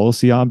group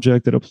policy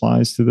object that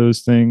applies to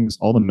those things,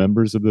 all the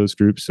members of those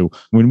groups. So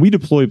when we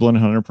deploy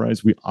Bloodhound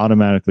Enterprise, we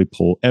automatically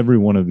pull every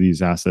one of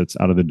these assets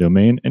out of the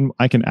domain, and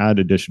I can add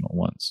additional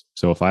ones.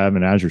 So if I have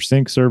an Azure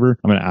Sync server,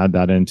 I'm going to add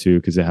that into,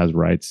 because it has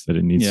rights that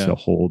it needs to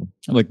hold.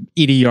 Like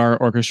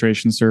EDR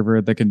orchestration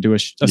server that can do a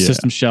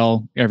system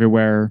shell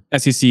everywhere,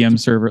 SCCM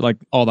server, like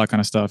all that kind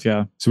of stuff.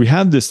 Yeah. So we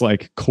have this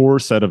like core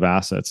set of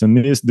assets, and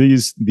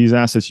these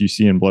assets you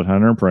see in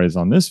Bloodhound Enterprise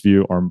on this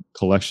view are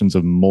collections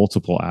of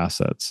multiple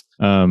assets.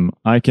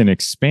 I can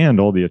expand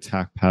all the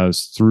attack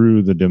paths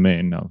through the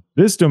domain. Now,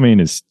 this domain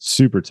is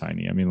super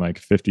tiny. I mean, like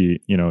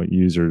 50,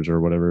 users or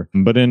whatever.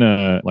 But in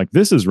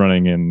this is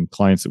running in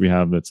clients that we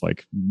have that's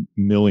like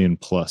million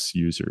plus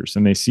users,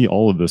 and they see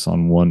all of this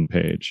on one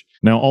page.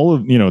 Now, all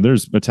of,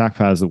 there's attack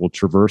paths that will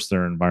traverse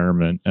their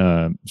environment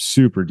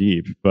super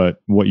deep.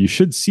 But what you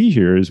should see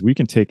here is we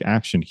can take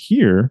action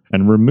here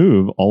and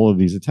remove all of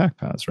these attack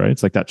paths, right?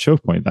 It's like that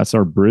choke point. That's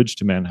our bridge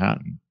to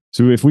Manhattan.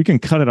 So if we can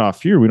cut it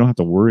off here, we don't have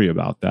to worry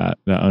about that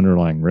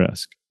underlying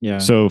risk. Yeah.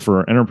 So for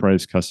our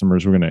enterprise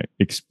customers, we're going to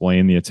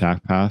explain the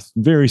attack path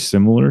very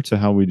similar to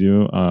how we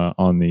do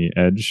on the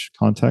edge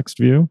context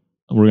view.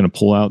 We're going to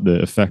pull out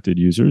the affected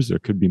users. There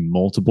could be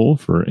multiple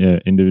for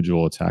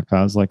individual attack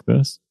paths like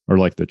this, or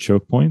like the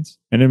choke points.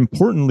 And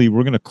importantly,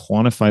 we're going to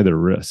quantify the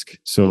risk.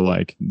 So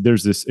like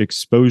there's this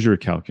exposure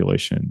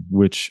calculation,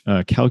 which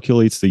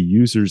calculates the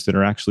users that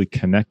are actually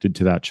connected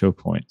to that choke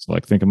point. So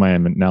like think of my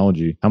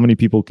analogy, how many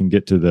people can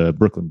get to the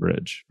Brooklyn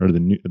Bridge or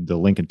the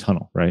Lincoln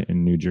Tunnel, right,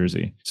 in New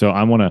Jersey. So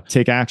I want to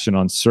take action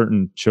on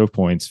certain choke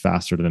points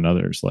faster than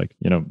others. Like,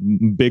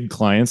 big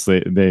clients,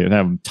 they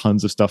have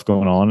tons of stuff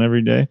going on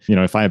every day.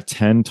 If I have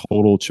 10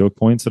 total choke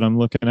points that I'm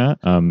looking at,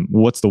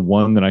 what's the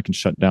one that I can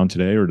shut down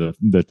today, or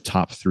the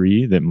top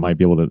 3 that might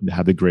be able to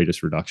have the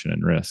greatest reduction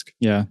in risk?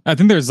 Yeah. I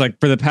think there's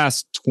for the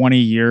past 20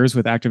 years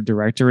with Active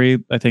Directory,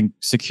 I think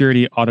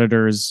security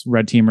auditors,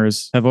 red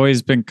teamers have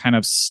always been kind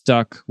of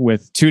stuck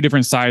with two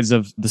different sides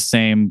of the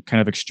same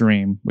kind of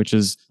extreme, which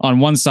is on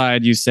one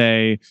side, you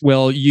say,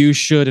 well, you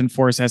should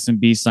enforce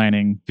SMB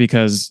signing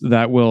because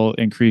that will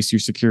increase your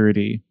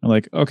security.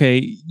 Like, okay,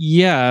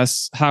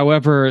 yes.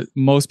 However,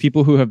 most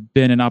people who have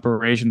been in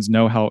operations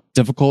know how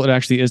difficult it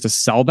actually is to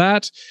sell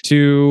that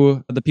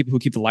to the people who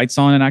keep the lights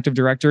on in Active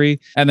Directory. Directory.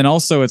 And then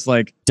also it's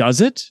like,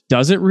 does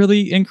it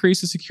really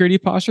increase the security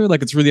posture?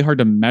 Like, it's really hard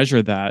to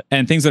measure that.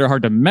 And things that are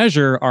hard to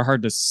measure are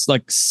hard to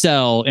like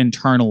sell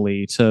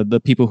internally to the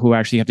people who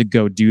actually have to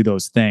go do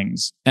those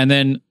things. And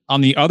then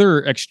on the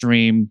other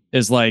extreme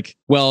is like,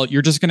 well,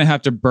 you're just going to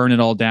have to burn it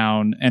all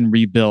down and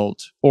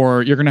rebuild,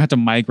 or you're going to have to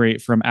migrate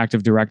from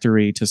Active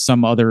Directory to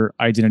some other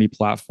identity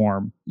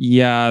platform.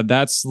 Yeah,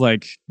 that's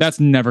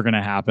never going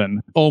to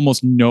happen.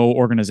 Almost no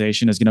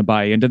organization is going to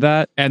buy into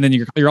that. And then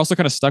you're also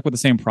kind of stuck with the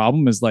same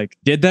problem is like,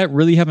 did that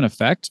really have an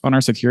effect on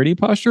our security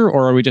posture,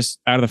 or are we just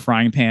out of the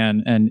frying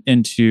pan and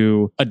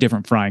into a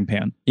different frying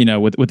pan,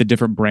 with a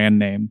different brand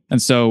name?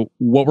 And so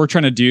what we're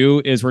trying to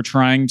do is we're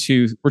trying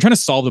to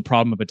solve the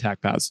problem of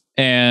attack paths.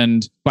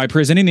 And by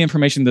presenting the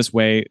information this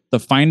way, the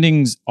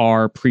findings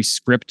are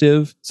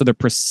prescriptive. So they're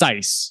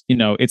precise.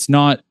 It's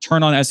not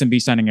turn on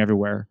SMB signing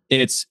everywhere.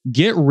 It's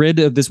get rid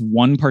of this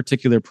one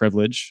particular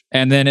privilege.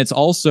 And then it's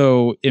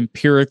also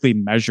empirically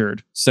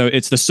measured. So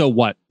it's the so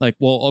what? Like,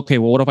 well,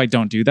 what if I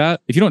don't do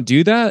that? If you don't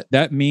do that,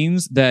 that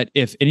means that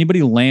if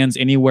anybody lands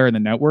anywhere in the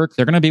network,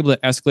 they're going to be able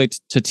to escalate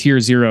to tier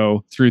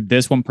 0 through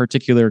this one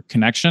particular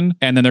connection.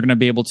 And then they're going to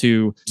be able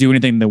to do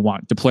anything they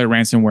want, deploy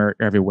ransomware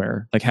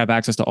everywhere, like have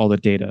access to all the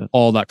data,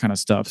 all that kind of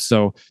stuff.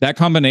 So that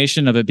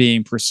combination of it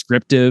being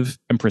prescriptive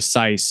and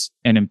precise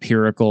and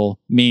empirical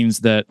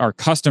means that our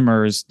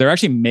customers, they're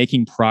actually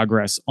making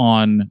progress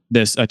on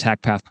this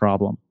attack path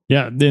problem.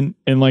 Yeah.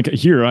 And like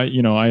here, I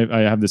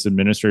have this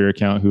administrator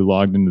account who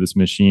logged into this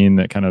machine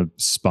that kind of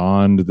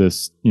spawned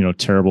this,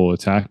 terrible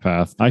attack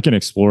path. I can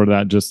explore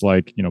that, just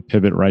like,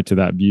 pivot right to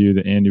that view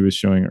that Andy was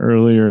showing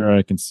earlier.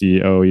 I can see,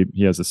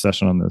 he has a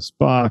session on this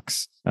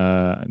box.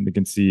 And they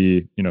can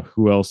see,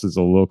 who else is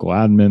a local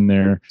admin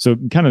there. So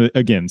kind of,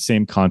 again,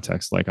 same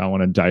context. Like I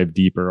want to dive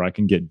deeper. I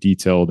can get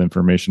detailed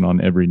information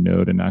on every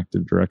node in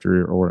Active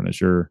Directory or in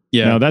Azure.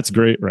 Yeah. Now that's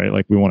great, right?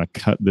 Like we want to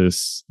cut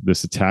this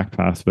attack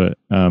path, but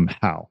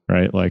how,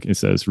 right? Like it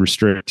says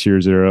restrict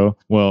tier 0.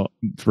 Well,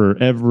 for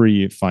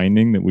every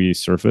finding that we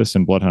surface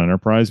in Bloodhound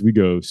Enterprise, we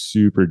go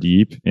super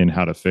deep in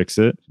how to fix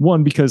it.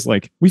 One, because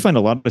like we find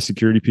a lot of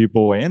security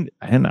people and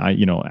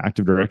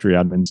Active Directory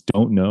admins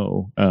don't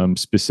know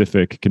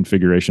specific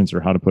configurations or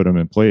how to put them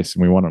in place,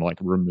 and we want to like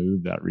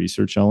remove that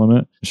research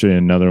element. I'll show you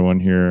another one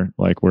here,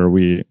 like where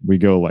we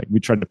go, like we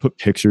tried to put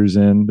pictures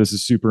in. This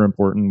is super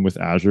important with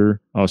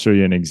Azure. I'll show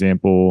you an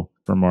example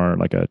from our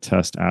like a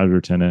test Azure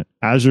tenant.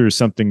 Azure is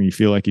something you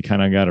feel like you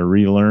kind of got to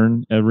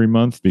relearn every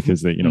month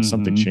because that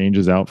something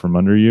changes out from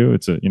under you.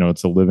 It's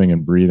a living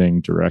and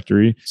breathing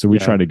directory. So we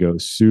try to go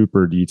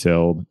super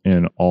detailed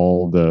in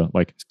all the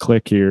like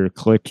click here,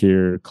 click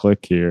here,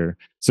 click here.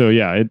 So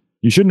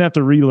you shouldn't have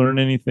to relearn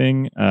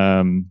anything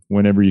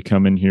whenever you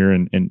come in here,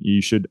 and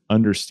you should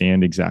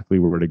understand exactly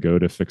where to go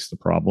to fix the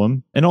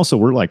problem. And also,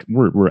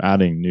 we're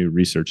adding new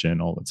research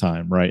in all the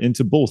time, right?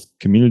 Into both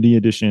Community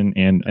Edition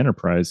and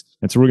Enterprise.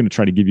 And so we're going to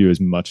try to give you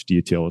as much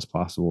detail as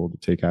possible to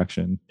take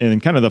action. And then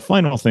kind of the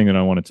final thing that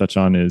I want to touch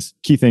on is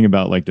key thing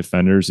about like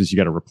defenders is you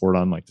got to report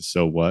on like the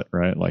so what,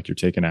 right? Like you're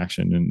taking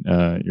action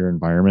in your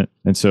environment.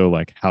 And so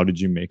like, how did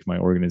you make my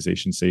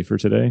organization safer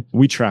today?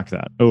 We track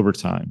that over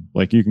time.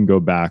 Like you can go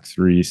back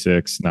 3, 6,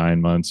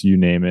 9 months, you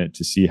name it,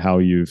 to see how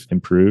you've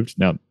improved.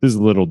 Now, this is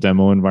a little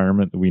demo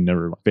environment that we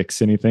never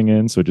fix anything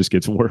in, so it just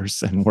gets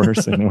worse and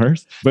worse and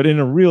worse. But in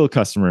a real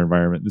customer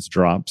environment, this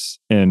drops.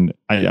 And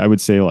I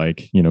would say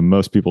like,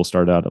 most people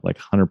start out at like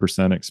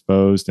 100%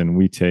 exposed, and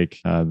we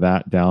take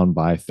that down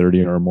by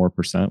 30 or more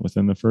 %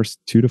 within the first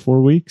 2 to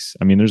 4 weeks.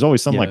 I mean, there's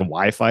always some like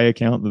Wi-Fi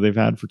account that they've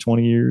had for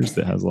 20 years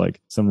that has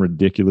like some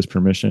ridiculous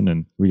permission,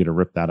 and we get to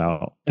rip that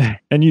out.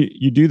 And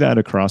you do that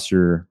across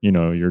your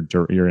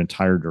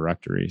entire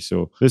directory.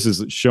 So this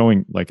is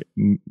showing, like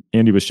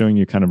Andy was showing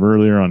you kind of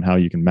earlier, on how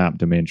you can map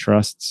domain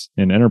trusts.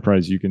 In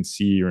Enterprise, you can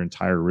see your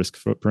entire risk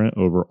footprint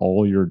over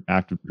all your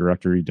Active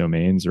Directory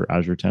domains or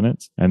Azure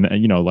tenants. And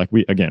like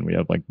we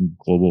have like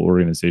global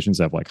organizations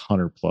that have like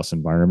 100+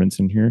 environments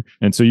in here.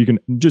 And so you can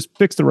just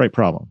fix the right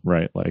problem,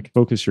 right? Like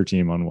focus your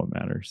team on what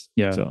matters.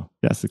 Yeah. So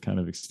that's the kind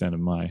of extent of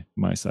my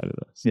side of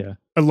this. Yeah.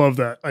 I love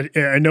that.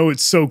 I know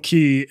it's so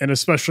key. And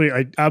especially,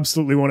 I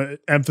absolutely want to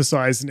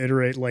emphasize and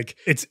iterate, like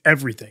it's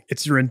everything.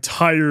 It's your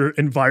entire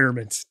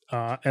environment.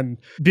 And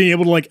being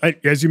able to, like,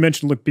 as you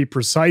mentioned, be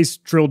precise,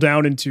 drill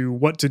down into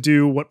what to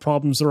do, what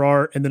problems there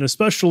are, and then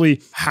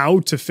especially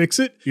how to fix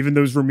it. Even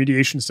those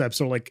remediation steps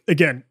are, like,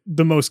 again,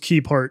 the most key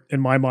part in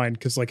my mind.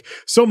 Because like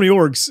so many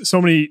orgs,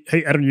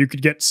 hey, I don't know, you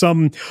could get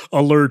some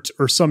alert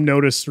or some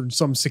notice or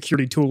some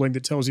security tooling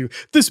that tells you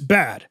this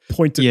bad,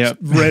 point to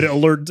red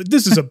alert.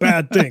 This is a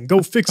bad thing.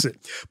 Go fix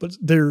it. But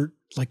they're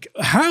like,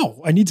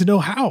 how? I need to know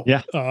how.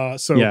 Yeah.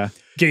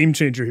 game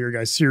changer here,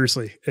 guys.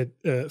 Seriously,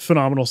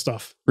 phenomenal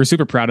stuff. We're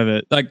super proud of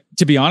it. Like,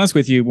 to be honest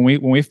with you,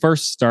 when we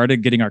first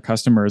started getting our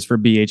customers for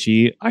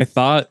BHE, I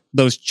thought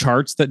those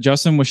charts that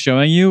Justin was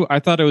showing you, I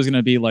thought it was going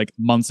to be like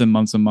months and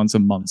months and months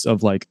and months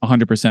of like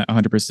 100%,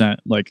 100%.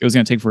 Like it was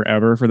going to take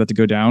forever for that to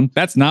go down.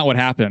 That's not what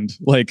happened.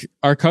 Like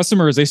our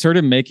customers, they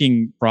started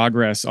making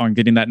progress on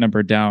getting that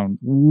number down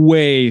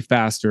way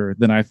faster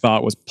than I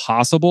thought was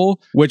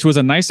possible, which was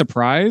a nice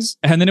surprise.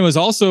 And then it was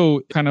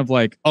also kind of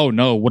like, oh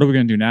no, what are we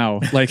going to do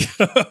now? Like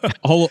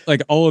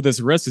all of this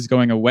risk is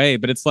going away.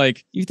 But it's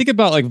like, you think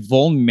about like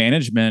vuln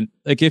management,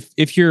 like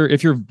if your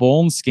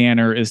vuln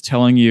scanner is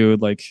telling you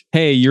like,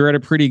 hey, you're at a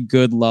pretty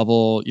good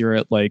level, you're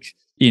at like,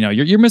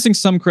 you're missing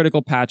some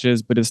critical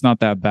patches, but it's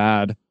not that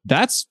bad.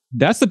 That's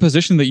the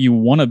position that you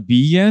want to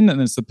be in, and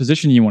it's the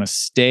position you want to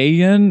stay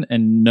in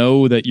and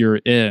know that you're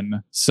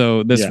in.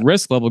 So this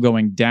risk level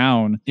going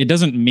down, it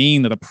doesn't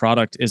mean that the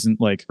product isn't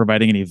like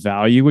providing any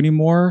value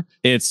anymore.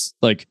 It's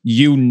like,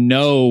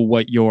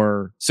 what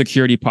your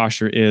security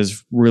posture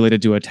is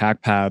related to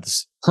attack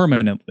paths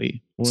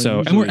permanently. Well,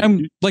 so,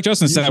 and like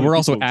Justin said, we're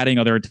also adding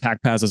other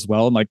attack paths as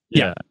well. And like,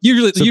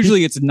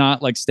 usually it's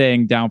not like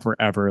staying down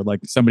forever. Like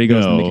somebody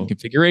goes and make a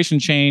configuration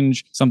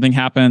change, something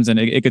happens, and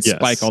it could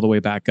spike all the way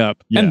back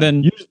up. Yeah. And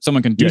then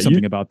someone can do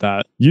something about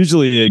that.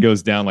 Usually it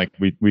goes down, like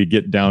we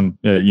get down,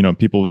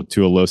 people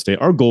to a low state.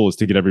 Our goal is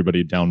to get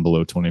everybody down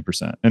below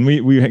 20%. And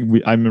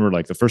I remember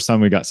like the first time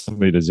we got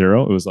somebody to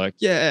 0, it was like,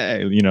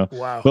 yay,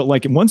 wow. But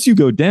like once you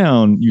go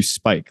down, you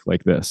spike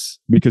like this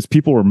because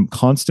people are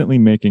constantly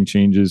making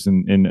changes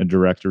in a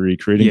directory,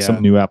 creating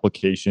some new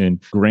application,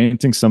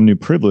 granting some new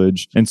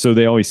privilege. And so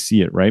they always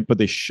see it, right? But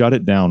they shut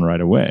it down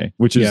right away,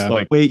 which is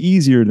like way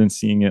easier than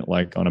seeing it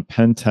like on a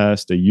pen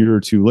test a year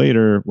or two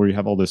later, where you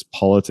have all this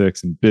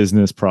politics and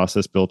business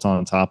process built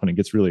on top, and it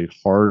gets really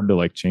hard to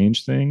like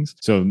change things.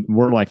 So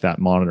we're like that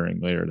monitoring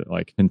layer that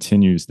like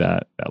continues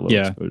that low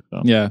exposure.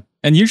 Yeah.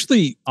 And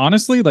usually,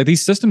 honestly, like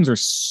these systems are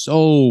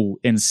so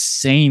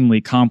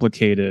insanely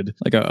complicated.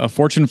 Like a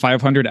Fortune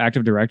 500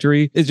 Active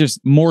Directory is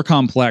just more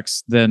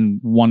complex than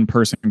one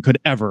person could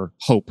ever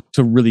hope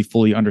to really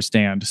fully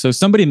understand. So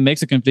somebody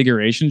makes a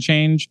configuration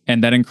change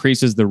and that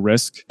increases the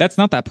risk. That's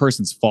not that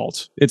person's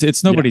fault.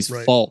 It's nobody's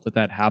fault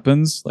that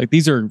happens. Like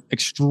these are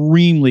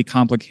extremely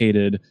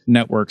complicated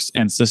networks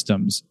and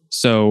systems.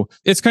 So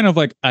it's kind of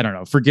like, I don't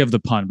know, forgive the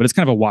pun, but it's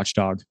kind of a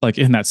watchdog, like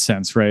in that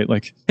sense, right?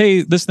 Like,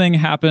 hey, this thing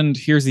happened.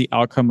 Here's the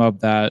outcome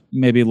of that.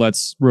 Maybe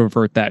let's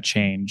revert that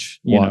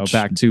change,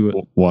 back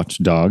to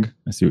watchdog.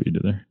 I see what you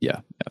did there.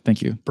 Yeah.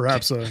 Thank you.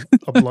 Perhaps a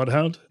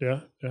bloodhound.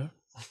 Yeah.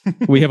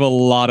 We have a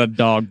lot of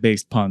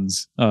dog-based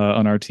puns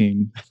on our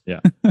team.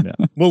 Yeah.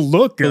 Well,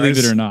 look, guys, believe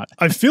it or not,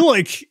 I feel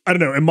like, I don't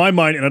know, in my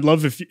mind, and I'd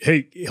love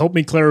help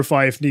me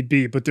clarify if need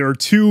be, but there are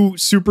two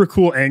super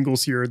cool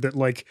angles here that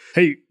like,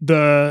 hey,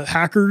 the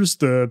hackers,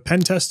 the pen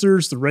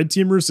testers, the red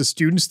teamers, the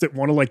students that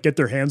want to like get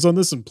their hands on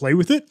this and play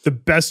with it, the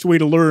best way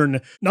to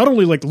learn not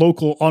only like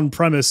local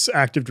on-premise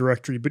Active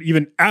Directory, but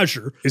even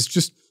Azure is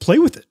just play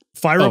with it.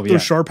 Fire up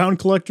those Sharphound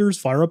collectors,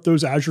 fire up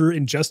those Azure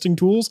ingesting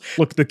tools.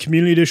 Look, the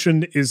Community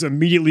Edition is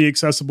immediately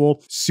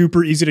accessible,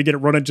 super easy to get it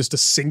run at just a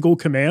single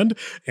command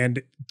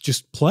and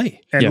just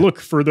play. And look,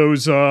 for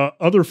those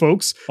other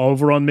folks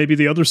over on maybe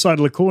the other side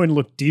of the coin,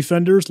 look,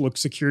 defenders, look,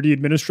 security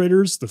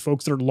administrators, the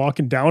folks that are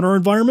locking down our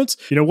environments.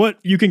 You know what?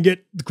 You can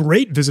get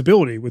great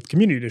visibility with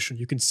Community Edition.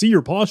 You can see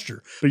your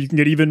posture, but you can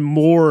get even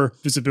more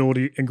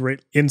visibility and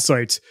great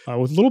insight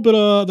with a little bit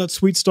of that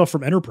sweet stuff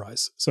from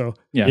Enterprise. So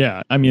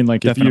yeah. I mean,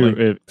 like if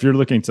you're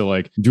looking to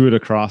like do it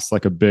across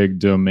like a big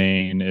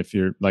domain, if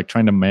you're like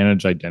trying to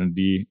manage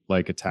identity,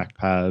 like attack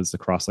paths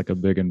across like a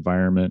big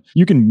environment,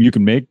 you can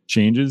make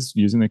changes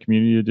using the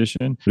Community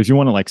Edition. But if you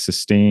want to like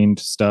sustained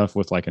stuff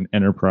with like an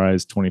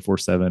enterprise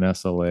 24/7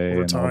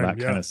 SLA and all that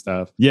kind of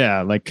stuff,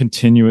 like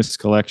continuous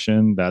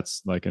collection,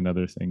 that's like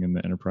another thing in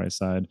the enterprise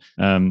side.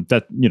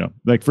 That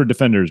like for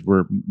defenders,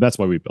 that's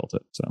why we built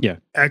it. So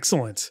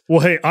excellent.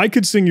 Well, hey, I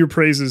could sing your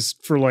praises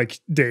for like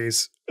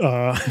days.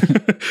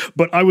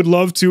 But I would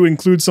love to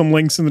include some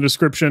links in the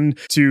description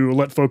to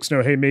let folks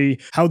know, hey,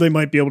 how they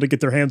might be able to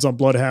get their hands on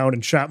Bloodhound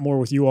and chat more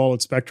with you all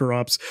at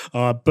SpecterOps.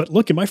 But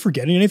look, am I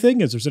forgetting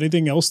anything? Is there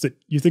anything else that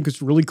you think is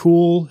really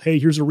cool? Hey,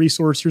 here's a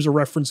resource, here's a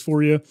reference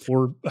for you.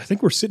 Or I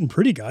think we're sitting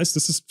pretty, guys.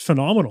 This is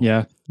phenomenal.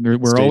 Yeah.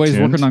 We're always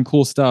working on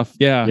cool stuff.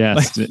 Yeah. Yeah.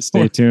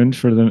 Stay tuned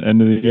for the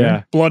end of the year.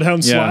 Yeah.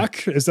 Bloodhound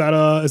Slack. Is that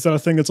a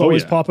thing that's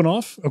always popping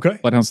off? Okay.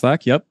 Bloodhound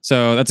Slack. Yep.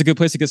 So that's a good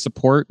place to get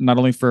support, not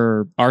only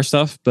for our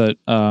stuff, but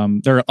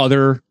there are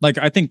other, like,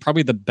 I think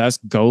probably the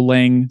best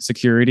Golang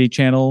security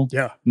channel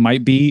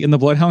might be in the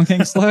Bloodhound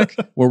Gang Slack.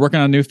 We're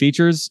working on new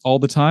features all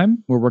the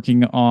time. We're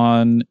working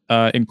on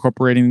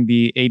incorporating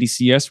the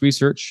ADCS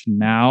research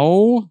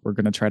now. We're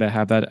going to try to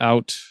have that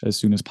out as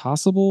soon as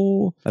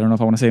possible. I don't know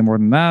if I want to say more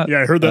than that.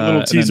 Yeah, I heard that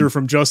little teaser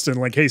from Justin,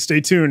 like, hey, stay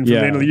tuned for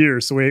the end of the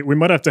year. So we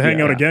might have to hang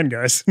out again,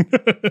 guys.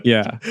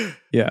 Yeah.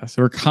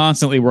 So we're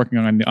constantly working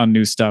on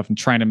new stuff and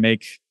trying to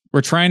make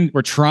we're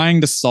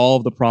trying to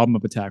solve the problem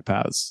of attack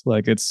paths.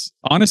 Like, it's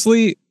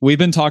honestly, we've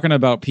been talking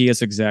about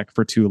PS exec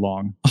for too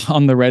long.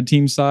 On the red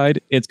team side,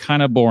 it's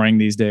kind of boring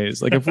these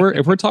days. Like, if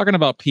we're talking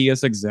about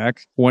PS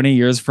exec 20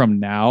 years from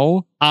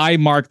now, I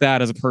mark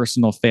that as a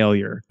personal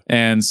failure.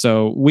 And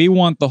so we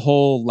want the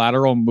whole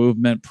lateral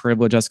movement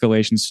privilege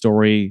escalation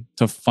story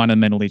to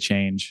fundamentally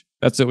change.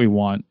 That's what we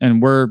want.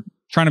 And we're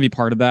trying to be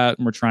part of that,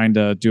 and we're trying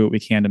to do what we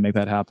can to make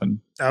that happen.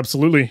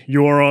 Absolutely.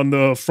 You are on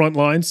the front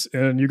lines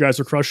and you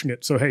guys are crushing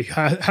it. So, hey,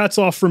 hats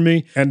off from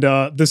me. And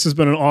this has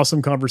been an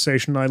awesome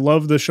conversation. I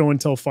love the show and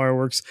tell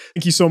fireworks.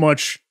 Thank you so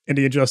much,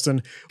 Andy and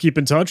Justin. Keep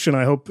in touch. And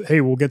I hope, hey,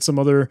 we'll get some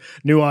other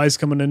new eyes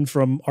coming in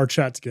from our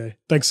chat today.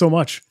 Thanks so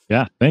much.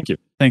 Yeah, thank you.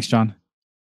 Thanks, John.